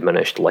of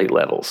diminished light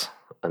levels.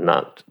 And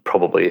that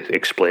probably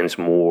explains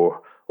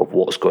more of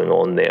what's going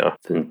on there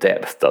than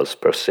depth does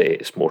per se.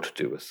 It's more to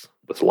do with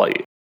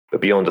light. But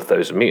beyond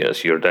 1,000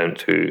 meters, you're down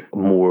to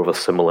more of a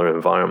similar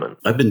environment.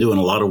 I've been doing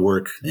a lot of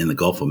work in the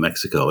Gulf of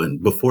Mexico,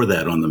 and before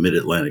that on the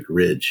Mid-Atlantic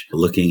Ridge,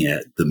 looking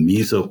at the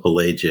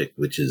mesopelagic,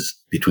 which is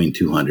between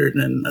 200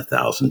 and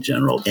 1,000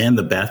 general, and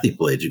the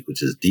bathypelagic,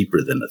 which is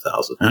deeper than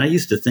 1,000. And I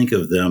used to think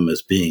of them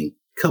as being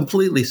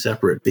completely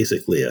separate,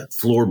 basically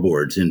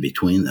floorboards in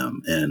between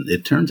them. And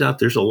it turns out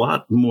there's a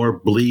lot more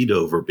bleed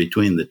over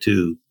between the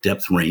two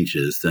depth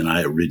ranges than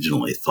I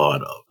originally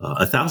thought of.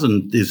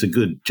 1,000 is a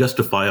good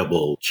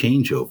justifiable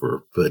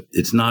changeover, but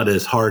it's not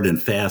as hard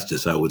and fast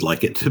as I would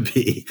like it to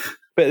be.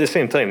 But at the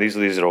same time, these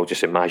are all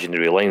just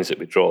imaginary lines that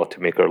we draw to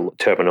make our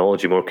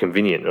terminology more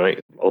convenient, right?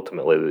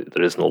 Ultimately,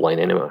 there is no line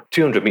anywhere.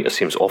 200 meters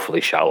seems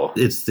awfully shallow.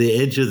 It's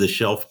the edge of the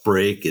shelf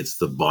break. It's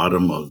the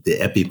bottom of the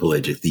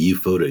epipelagic, the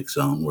euphotic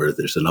zone, where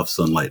there's enough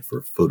sunlight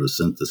for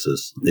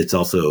photosynthesis. It's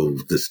also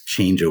this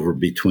changeover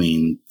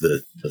between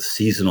the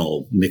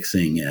seasonal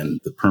mixing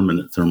and the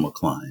permanent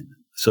thermocline.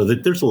 So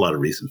there's a lot of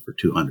reasons for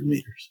 200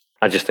 meters.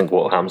 I just think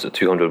what happens at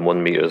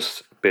 201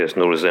 meters bears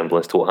no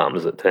resemblance to what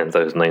happens at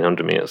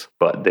 10,900 meters,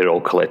 but they're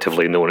all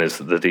collectively known as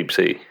the deep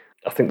sea.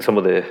 I think some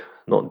of the,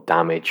 not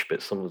damage,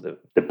 but some of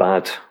the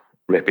bad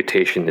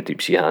reputation the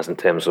deep sea has in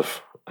terms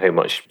of how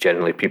much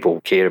generally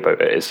people care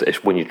about it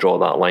is when you draw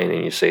that line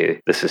and you say,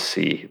 this is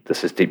sea,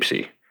 this is deep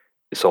sea.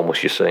 It's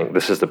almost you're saying,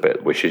 this is the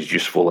bit which is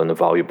useful and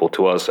valuable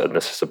to us, and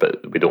this is the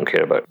bit we don't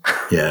care about.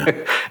 Yeah.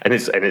 and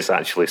it's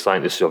actually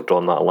scientists who have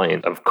drawn that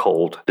line have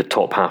called the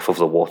top half of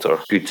the water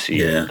good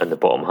sea and the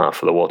bottom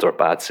half of the water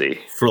bad sea.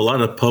 For a lot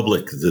of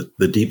public,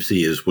 the deep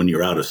sea is when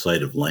you're out of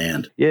sight of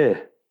land. Yeah.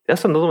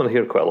 That's another one I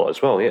hear quite a lot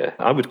as well, yeah.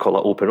 I would call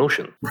it open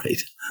ocean.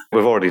 Right.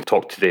 We've already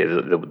talked today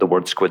that the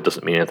word squid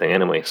doesn't mean anything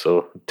anyway,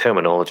 so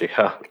terminology,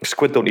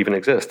 squid don't even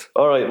exist.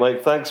 All right,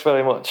 Mike, thanks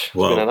very much. It's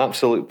been an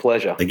absolute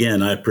pleasure.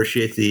 Again, I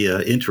appreciate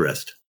the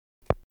interest.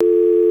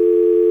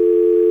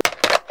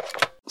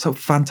 So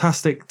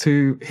fantastic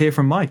to hear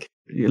from Mike.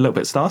 You're a little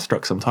bit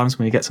starstruck sometimes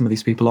when you get some of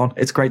these people on.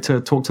 It's great to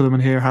talk to them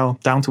and hear how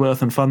down to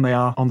earth and fun they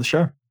are on the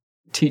show.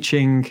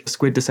 teaching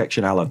squid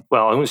dissection, Alan?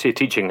 Well, I won't say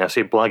teaching, I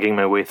say blagging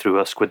my way through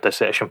a squid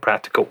dissection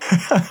practical.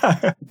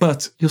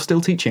 But you're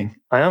still teaching.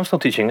 I am still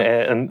teaching.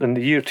 In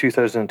the year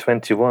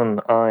 2021,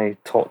 I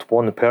taught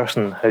one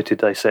person how to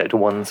dissect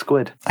one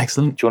squid.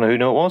 Excellent. Do you want to know who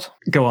knew it was?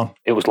 Go on.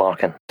 It was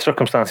Larkin.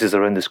 Circumstances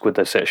around the squid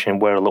dissection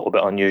were a little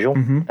bit unusual,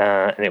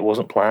 and it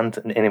wasn't planned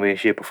in any way,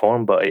 shape or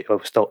form, but I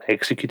still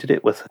executed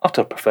it with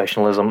utter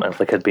professionalism and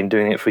like I'd been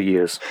doing it for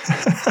years.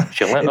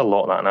 She learned a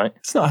lot that night.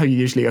 It's not how you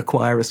usually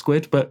acquire a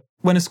squid, but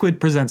when a squid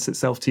presents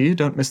itself to you,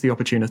 don't miss the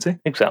opportunity.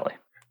 Exactly.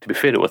 To be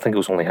fair, I think it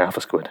was only half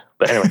a squid.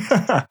 But anyway.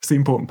 It's the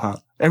important part.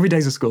 Every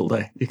day's a school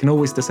day. You can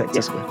always dissect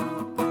a squid.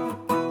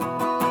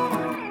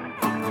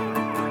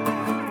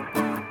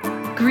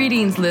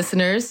 Greetings,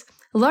 listeners.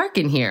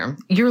 Larkin here,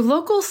 your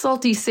local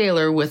salty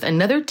sailor with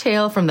another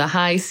tale from the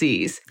high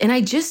seas. And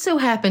I just so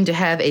happen to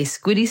have a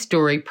squiddy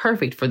story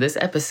perfect for this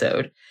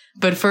episode.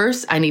 But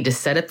first, I need to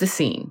set up the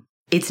scene.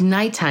 It's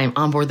nighttime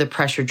on board the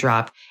pressure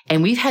drop,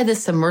 and we've had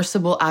this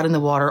submersible out in the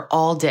water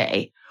all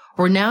day.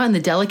 We're now in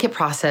the delicate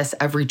process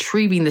of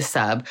retrieving the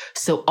sub,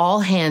 so all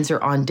hands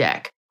are on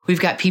deck. We've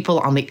got people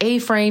on the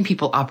A-frame,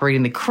 people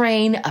operating the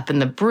crane, up in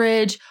the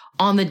bridge,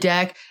 on the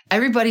deck.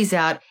 Everybody's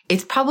out.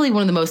 It's probably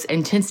one of the most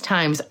intense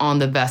times on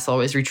the vessel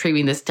is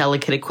retrieving this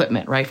delicate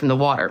equipment, right, from the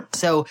water.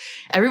 So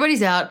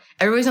everybody's out.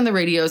 Everybody's on the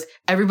radios.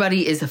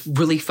 Everybody is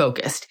really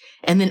focused.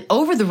 And then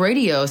over the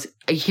radios,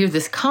 I hear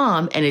this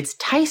comm, and it's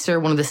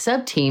Tyser, one of the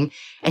sub-team,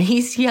 and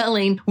he's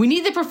yelling, "We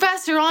need the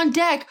professor on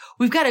deck.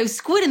 We've got a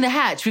squid in the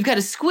hatch. We've got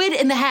a squid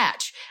in the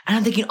hatch." And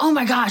I'm thinking, oh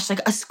my gosh,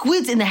 like a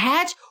squid's in the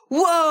hatch?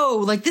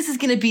 Whoa, like this is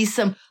going to be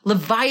some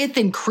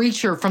Leviathan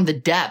creature from the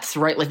depths,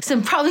 right? Like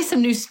probably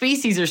some new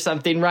species or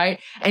something, right?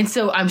 And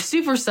so I'm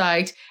super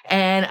psyched,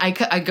 and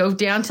I go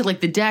down to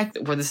like the deck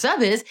where the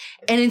sub is,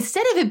 and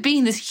instead of it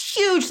being this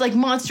huge like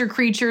monster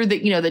creature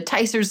that, that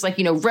Tyser's like,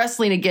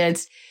 wrestling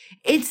against,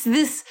 it's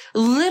this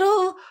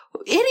little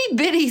itty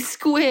bitty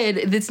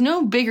squid that's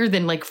no bigger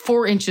than like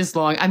 4 inches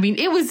long. I mean,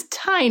 it was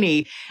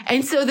tiny.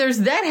 And so there's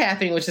that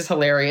happening, which is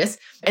hilarious.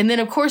 And then,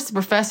 of course, the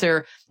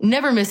professor,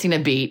 never missing a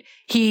beat.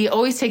 He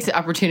always takes the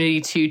opportunity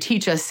to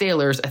teach us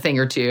sailors a thing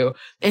or two.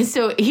 And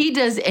so he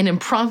does an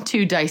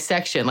impromptu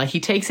dissection. Like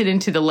he takes it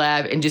into the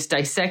lab and just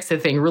dissects the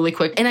thing really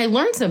quick. And I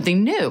learned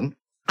something new.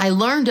 I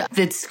learned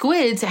that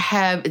squids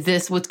have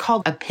this, what's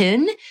called a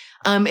pin.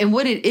 And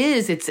what it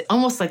is, it's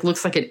almost like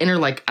looks like an inner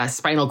like a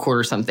spinal cord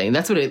or something.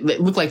 That's what it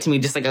looked like to me,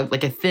 just like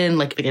a thin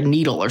like a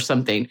needle or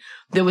something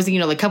that was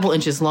like a couple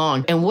inches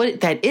long. And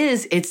what that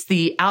is, it's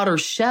the outer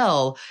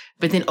shell.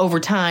 But then over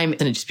time,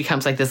 then it just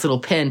becomes like this little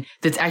pin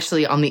that's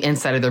actually on the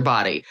inside of their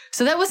body.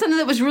 So that was something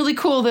that was really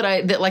cool that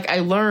I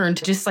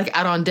learned just like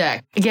out on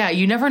deck. Yeah,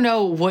 you never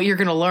know what you're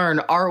going to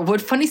learn or what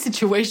funny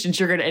situations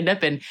you're going to end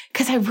up in.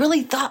 Because I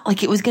really thought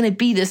like it was going to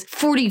be this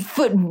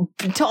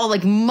 40-foot tall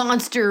like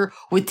monster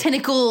with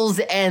tentacles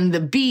and the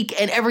beak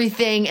and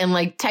everything. And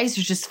like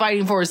Tyser's just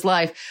fighting for his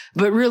life.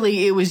 But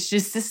really, it was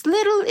just this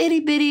little itty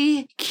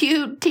bitty,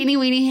 cute, teeny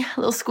weeny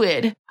little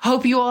squid.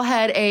 Hope you all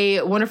had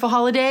a wonderful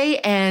holiday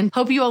and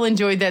hope you all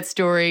enjoyed that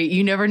story.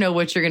 You never know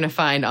what you're going to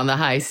find on the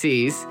high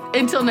seas.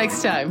 Until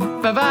next time,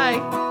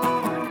 bye-bye.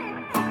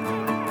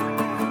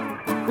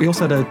 We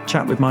also had a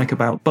chat with Mike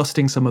about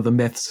busting some of the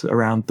myths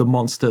around the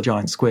monster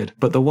giant squid.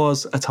 But there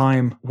was a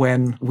time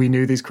when we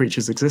knew these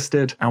creatures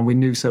existed and we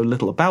knew so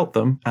little about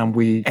them and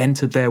we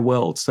entered their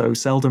world so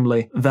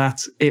seldomly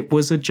that it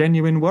was a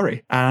genuine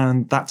worry.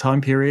 And that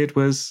time period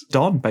was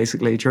Don,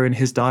 basically, during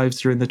his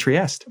dives during the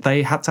Trieste.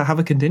 They had to have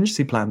a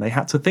contingency plan. They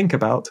had to think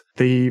about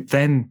the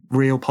then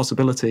real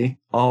possibility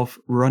of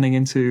running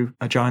into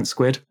a giant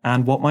squid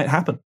and what might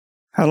happen.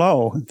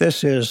 Hello,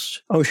 this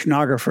is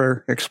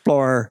oceanographer,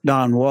 explorer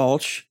Don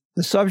Walsh.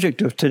 The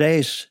subject of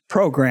today's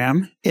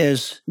program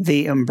is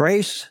the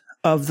embrace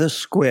of the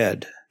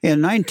squid.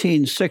 In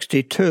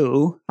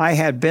 1962, I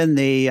had been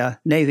the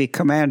Navy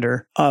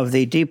commander of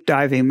the deep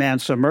diving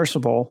manned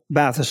submersible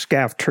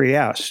Bathyscaphe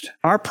Trieste.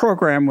 Our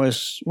program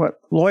was what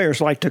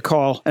lawyers like to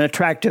call an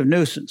attractive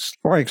nuisance.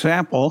 For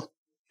example,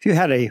 if you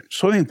had a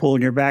swimming pool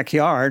in your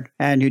backyard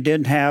and you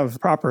didn't have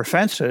proper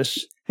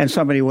fences, and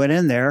somebody went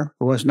in there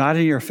who was not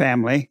in your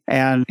family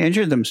and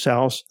injured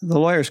themselves, the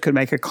lawyers could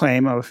make a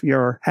claim of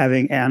your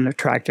having an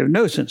attractive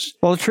nuisance.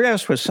 Well, the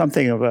Trieste was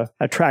something of an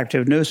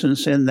attractive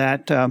nuisance in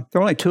that there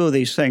are only two of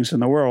these things in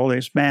the world,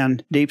 these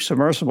manned deep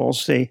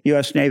submersibles. The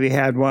U.S. Navy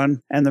had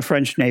one and the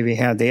French Navy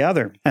had the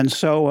other. And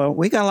so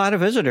we got a lot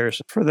of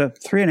visitors. For the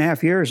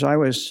 3.5 years I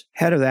was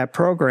head of that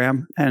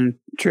program and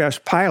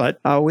Trieste pilot,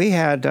 we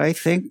had, I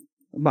think,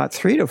 about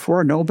 3 to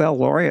 4 Nobel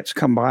laureates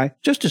come by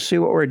just to see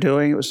what we're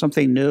doing. It was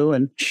something new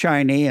and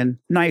shiny and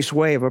nice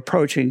way of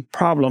approaching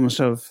problems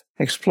of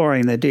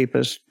exploring the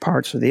deepest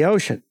parts of the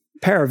ocean. A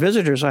pair of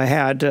visitors I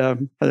had,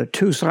 the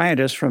 2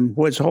 scientists from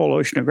Woods Hole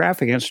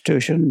Oceanographic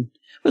Institution.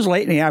 It was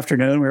late in the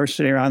afternoon. We were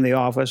sitting around the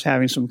office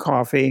having some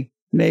coffee,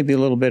 maybe a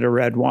little bit of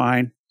red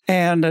wine,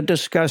 and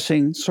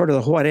discussing sort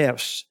of the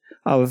what-ifs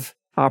of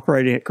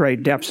operating at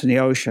great depths in the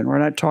ocean. We're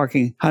not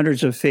talking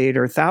hundreds of feet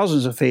or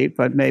thousands of feet,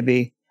 but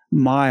maybe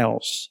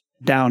miles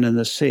down in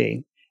the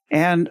sea.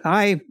 And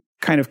I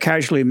kind of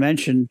casually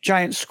mentioned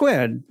giant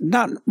squid.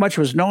 Not much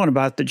was known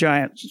about the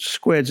giant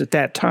squids at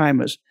that time.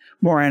 It was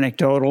more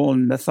anecdotal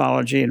and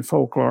mythology and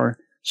folklore,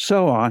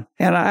 so on.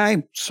 And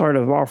I sort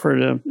of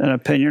offered an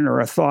opinion or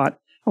a thought.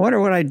 I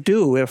wonder what I'd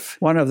do if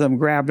one of them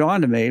grabbed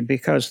onto me,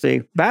 because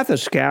the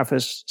bathyscaphe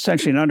is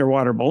essentially an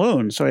underwater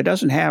balloon, so it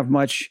doesn't have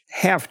much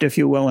heft, if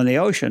you will, in the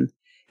ocean.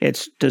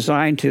 It's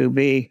designed to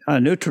be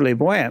neutrally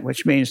buoyant,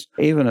 which means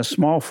even a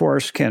small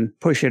force can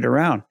push it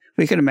around.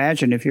 We can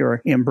imagine if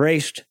you're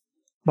embraced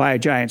by a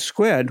giant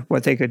squid,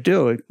 what they could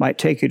do. It might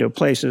take you to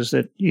places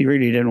that you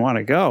really didn't want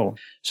to go.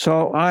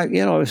 So,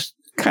 it was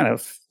kind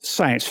of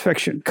science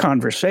fiction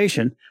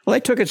conversation. Well,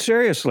 they took it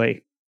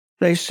seriously.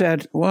 They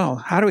said, well,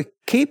 how do we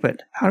keep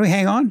it? How do we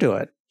hang on to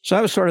it? So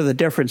that was sort of the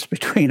difference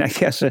between, I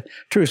guess, a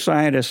true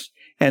scientist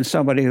and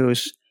somebody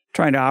who's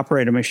trying to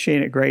operate a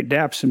machine at great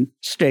depths and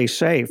stay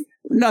safe.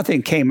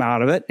 Nothing came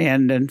out of it.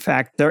 And in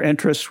fact, their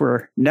interests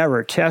were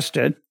never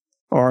tested.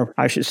 Or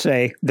I should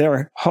say,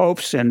 their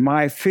hopes and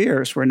my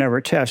fears were never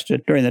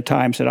tested during the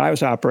times that I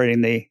was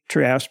operating the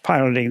Trieste,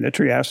 piloting the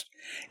Trieste.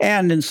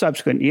 And in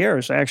subsequent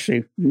years,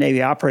 actually,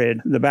 Navy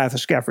operated the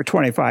bathyscaphe for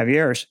 25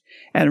 years,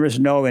 and there was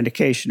no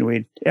indication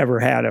we'd ever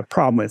had a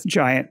problem with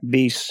giant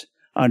beasts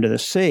under the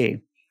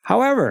sea.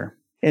 However,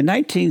 in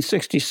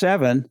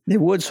 1967, the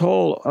Woods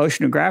Hole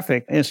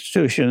Oceanographic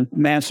Institution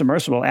manned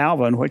submersible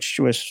Alvin, which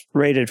was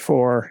rated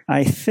for,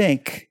 I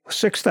think,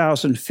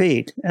 6,000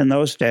 feet in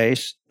those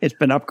days. It's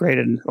been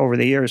upgraded over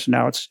the years.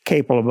 Now it's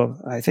capable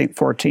of, I think,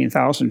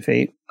 14,000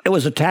 feet. It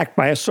was attacked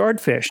by a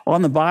swordfish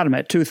on the bottom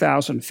at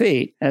 2,000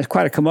 feet. And it's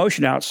quite a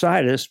commotion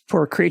outside. This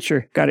poor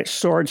creature got its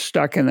sword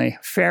stuck in the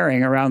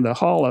fairing around the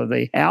hull of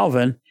the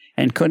Alvin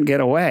and couldn't get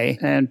away.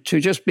 And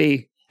to just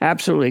be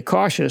absolutely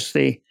cautious,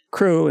 the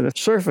crew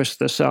surfaced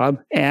the sub,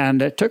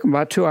 and it took them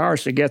about 2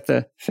 hours to get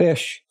the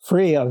fish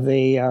free of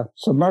the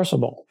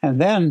submersible. And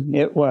then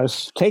it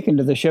was taken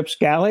to the ship's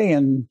galley,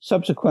 and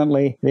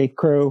subsequently the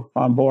crew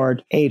on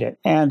board ate it.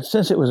 And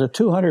since it was a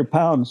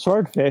 200-pound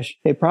swordfish,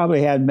 they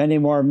probably had many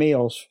more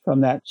meals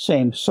from that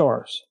same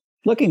source.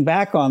 Looking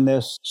back on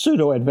this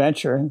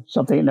pseudo-adventure,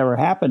 something that never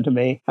happened to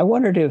me, I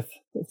wondered if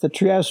the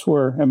Trieste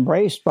were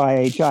embraced by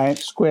a giant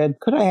squid,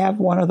 could I have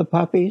one of the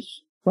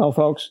puppies? Well,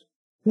 folks,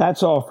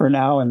 that's all for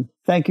now, and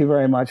thank you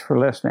very much for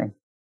listening.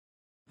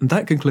 And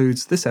that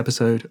concludes this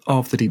episode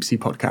of the Deep Sea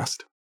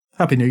Podcast.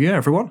 Happy New Year,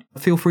 everyone.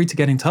 Feel free to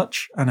get in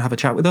touch and have a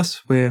chat with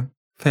us. We're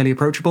fairly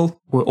approachable.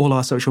 All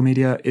our social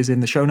media is in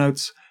the show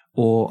notes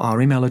or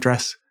our email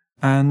address.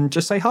 And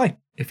just say hi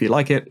if you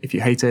like it, if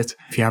you hate it,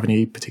 if you have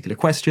any particular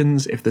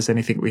questions, if there's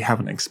anything we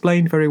haven't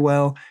explained very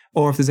well,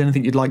 or if there's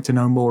anything you'd like to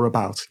know more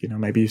about.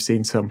 Maybe you've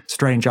seen some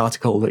strange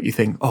article that you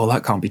think, oh,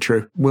 that can't be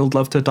true. We'll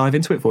love to dive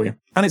into it for you.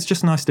 And it's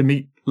just nice to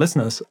meet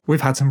listeners.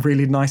 We've had some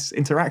really nice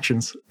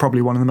interactions,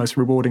 probably one of the most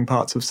rewarding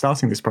parts of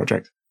starting this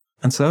project.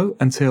 And so,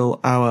 until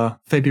our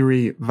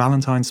February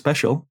Valentine's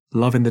special,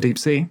 Love in the Deep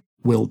Sea,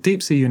 we'll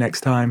deep sea you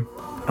next time,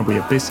 and we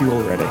abyss you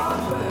already.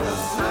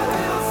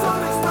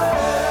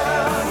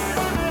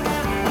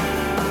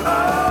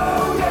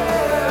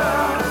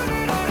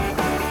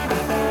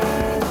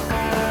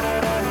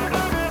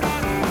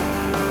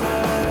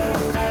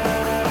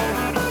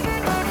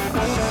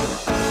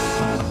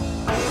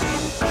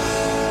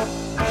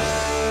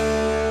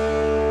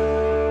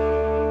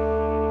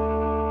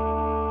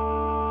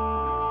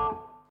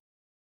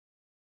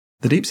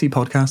 The Deep Sea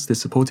Podcast is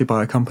supported by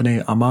our company,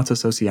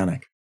 Armatus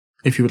Oceanic.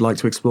 If you would like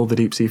to explore the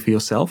deep sea for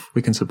yourself,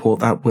 we can support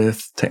that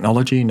with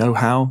technology,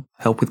 know-how,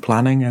 help with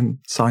planning and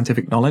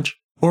scientific knowledge.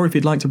 Or if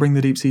you'd like to bring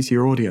the deep sea to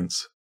your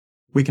audience,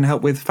 we can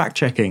help with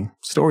fact-checking,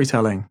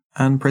 storytelling,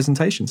 and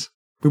presentations.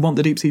 We want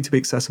the deep sea to be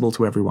accessible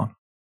to everyone.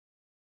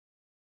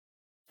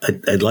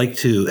 I'd like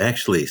to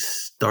actually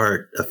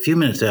start a few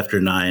minutes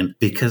after 9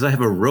 because I have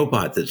a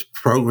robot that's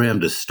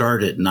programmed to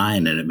start at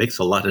 9 and it makes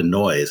a lot of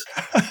noise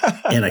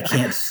and I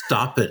can't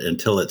stop it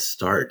until it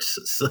starts.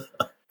 So.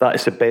 That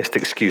is the best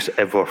excuse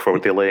ever for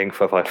delaying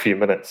for a few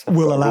minutes.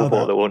 We'll allow a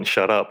robot that won't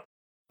shut up.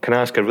 Can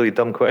I ask a really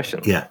dumb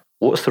question? Yeah.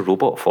 What's the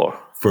robot for?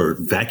 For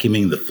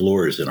vacuuming the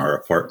floors in our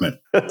apartment.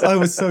 I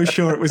was so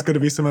sure it was going to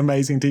be some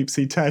amazing deep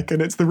sea tech,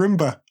 and it's the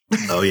Roomba.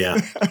 Oh,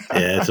 yeah.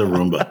 Yeah, it's a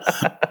Roomba.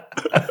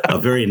 A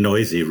very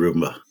noisy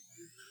Roomba.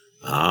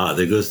 Ah,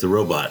 there goes the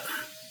robot.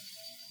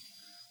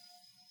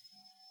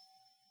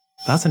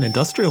 That's an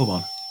industrial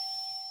one.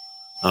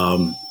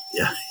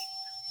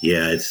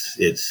 Yeah,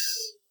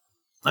 it's.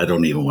 I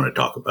don't even want to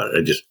talk about it.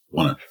 I just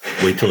want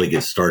to wait till it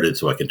gets started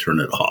so I can turn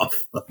it off.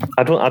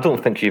 I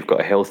don't think you've got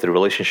a healthy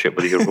relationship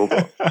with your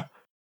robot.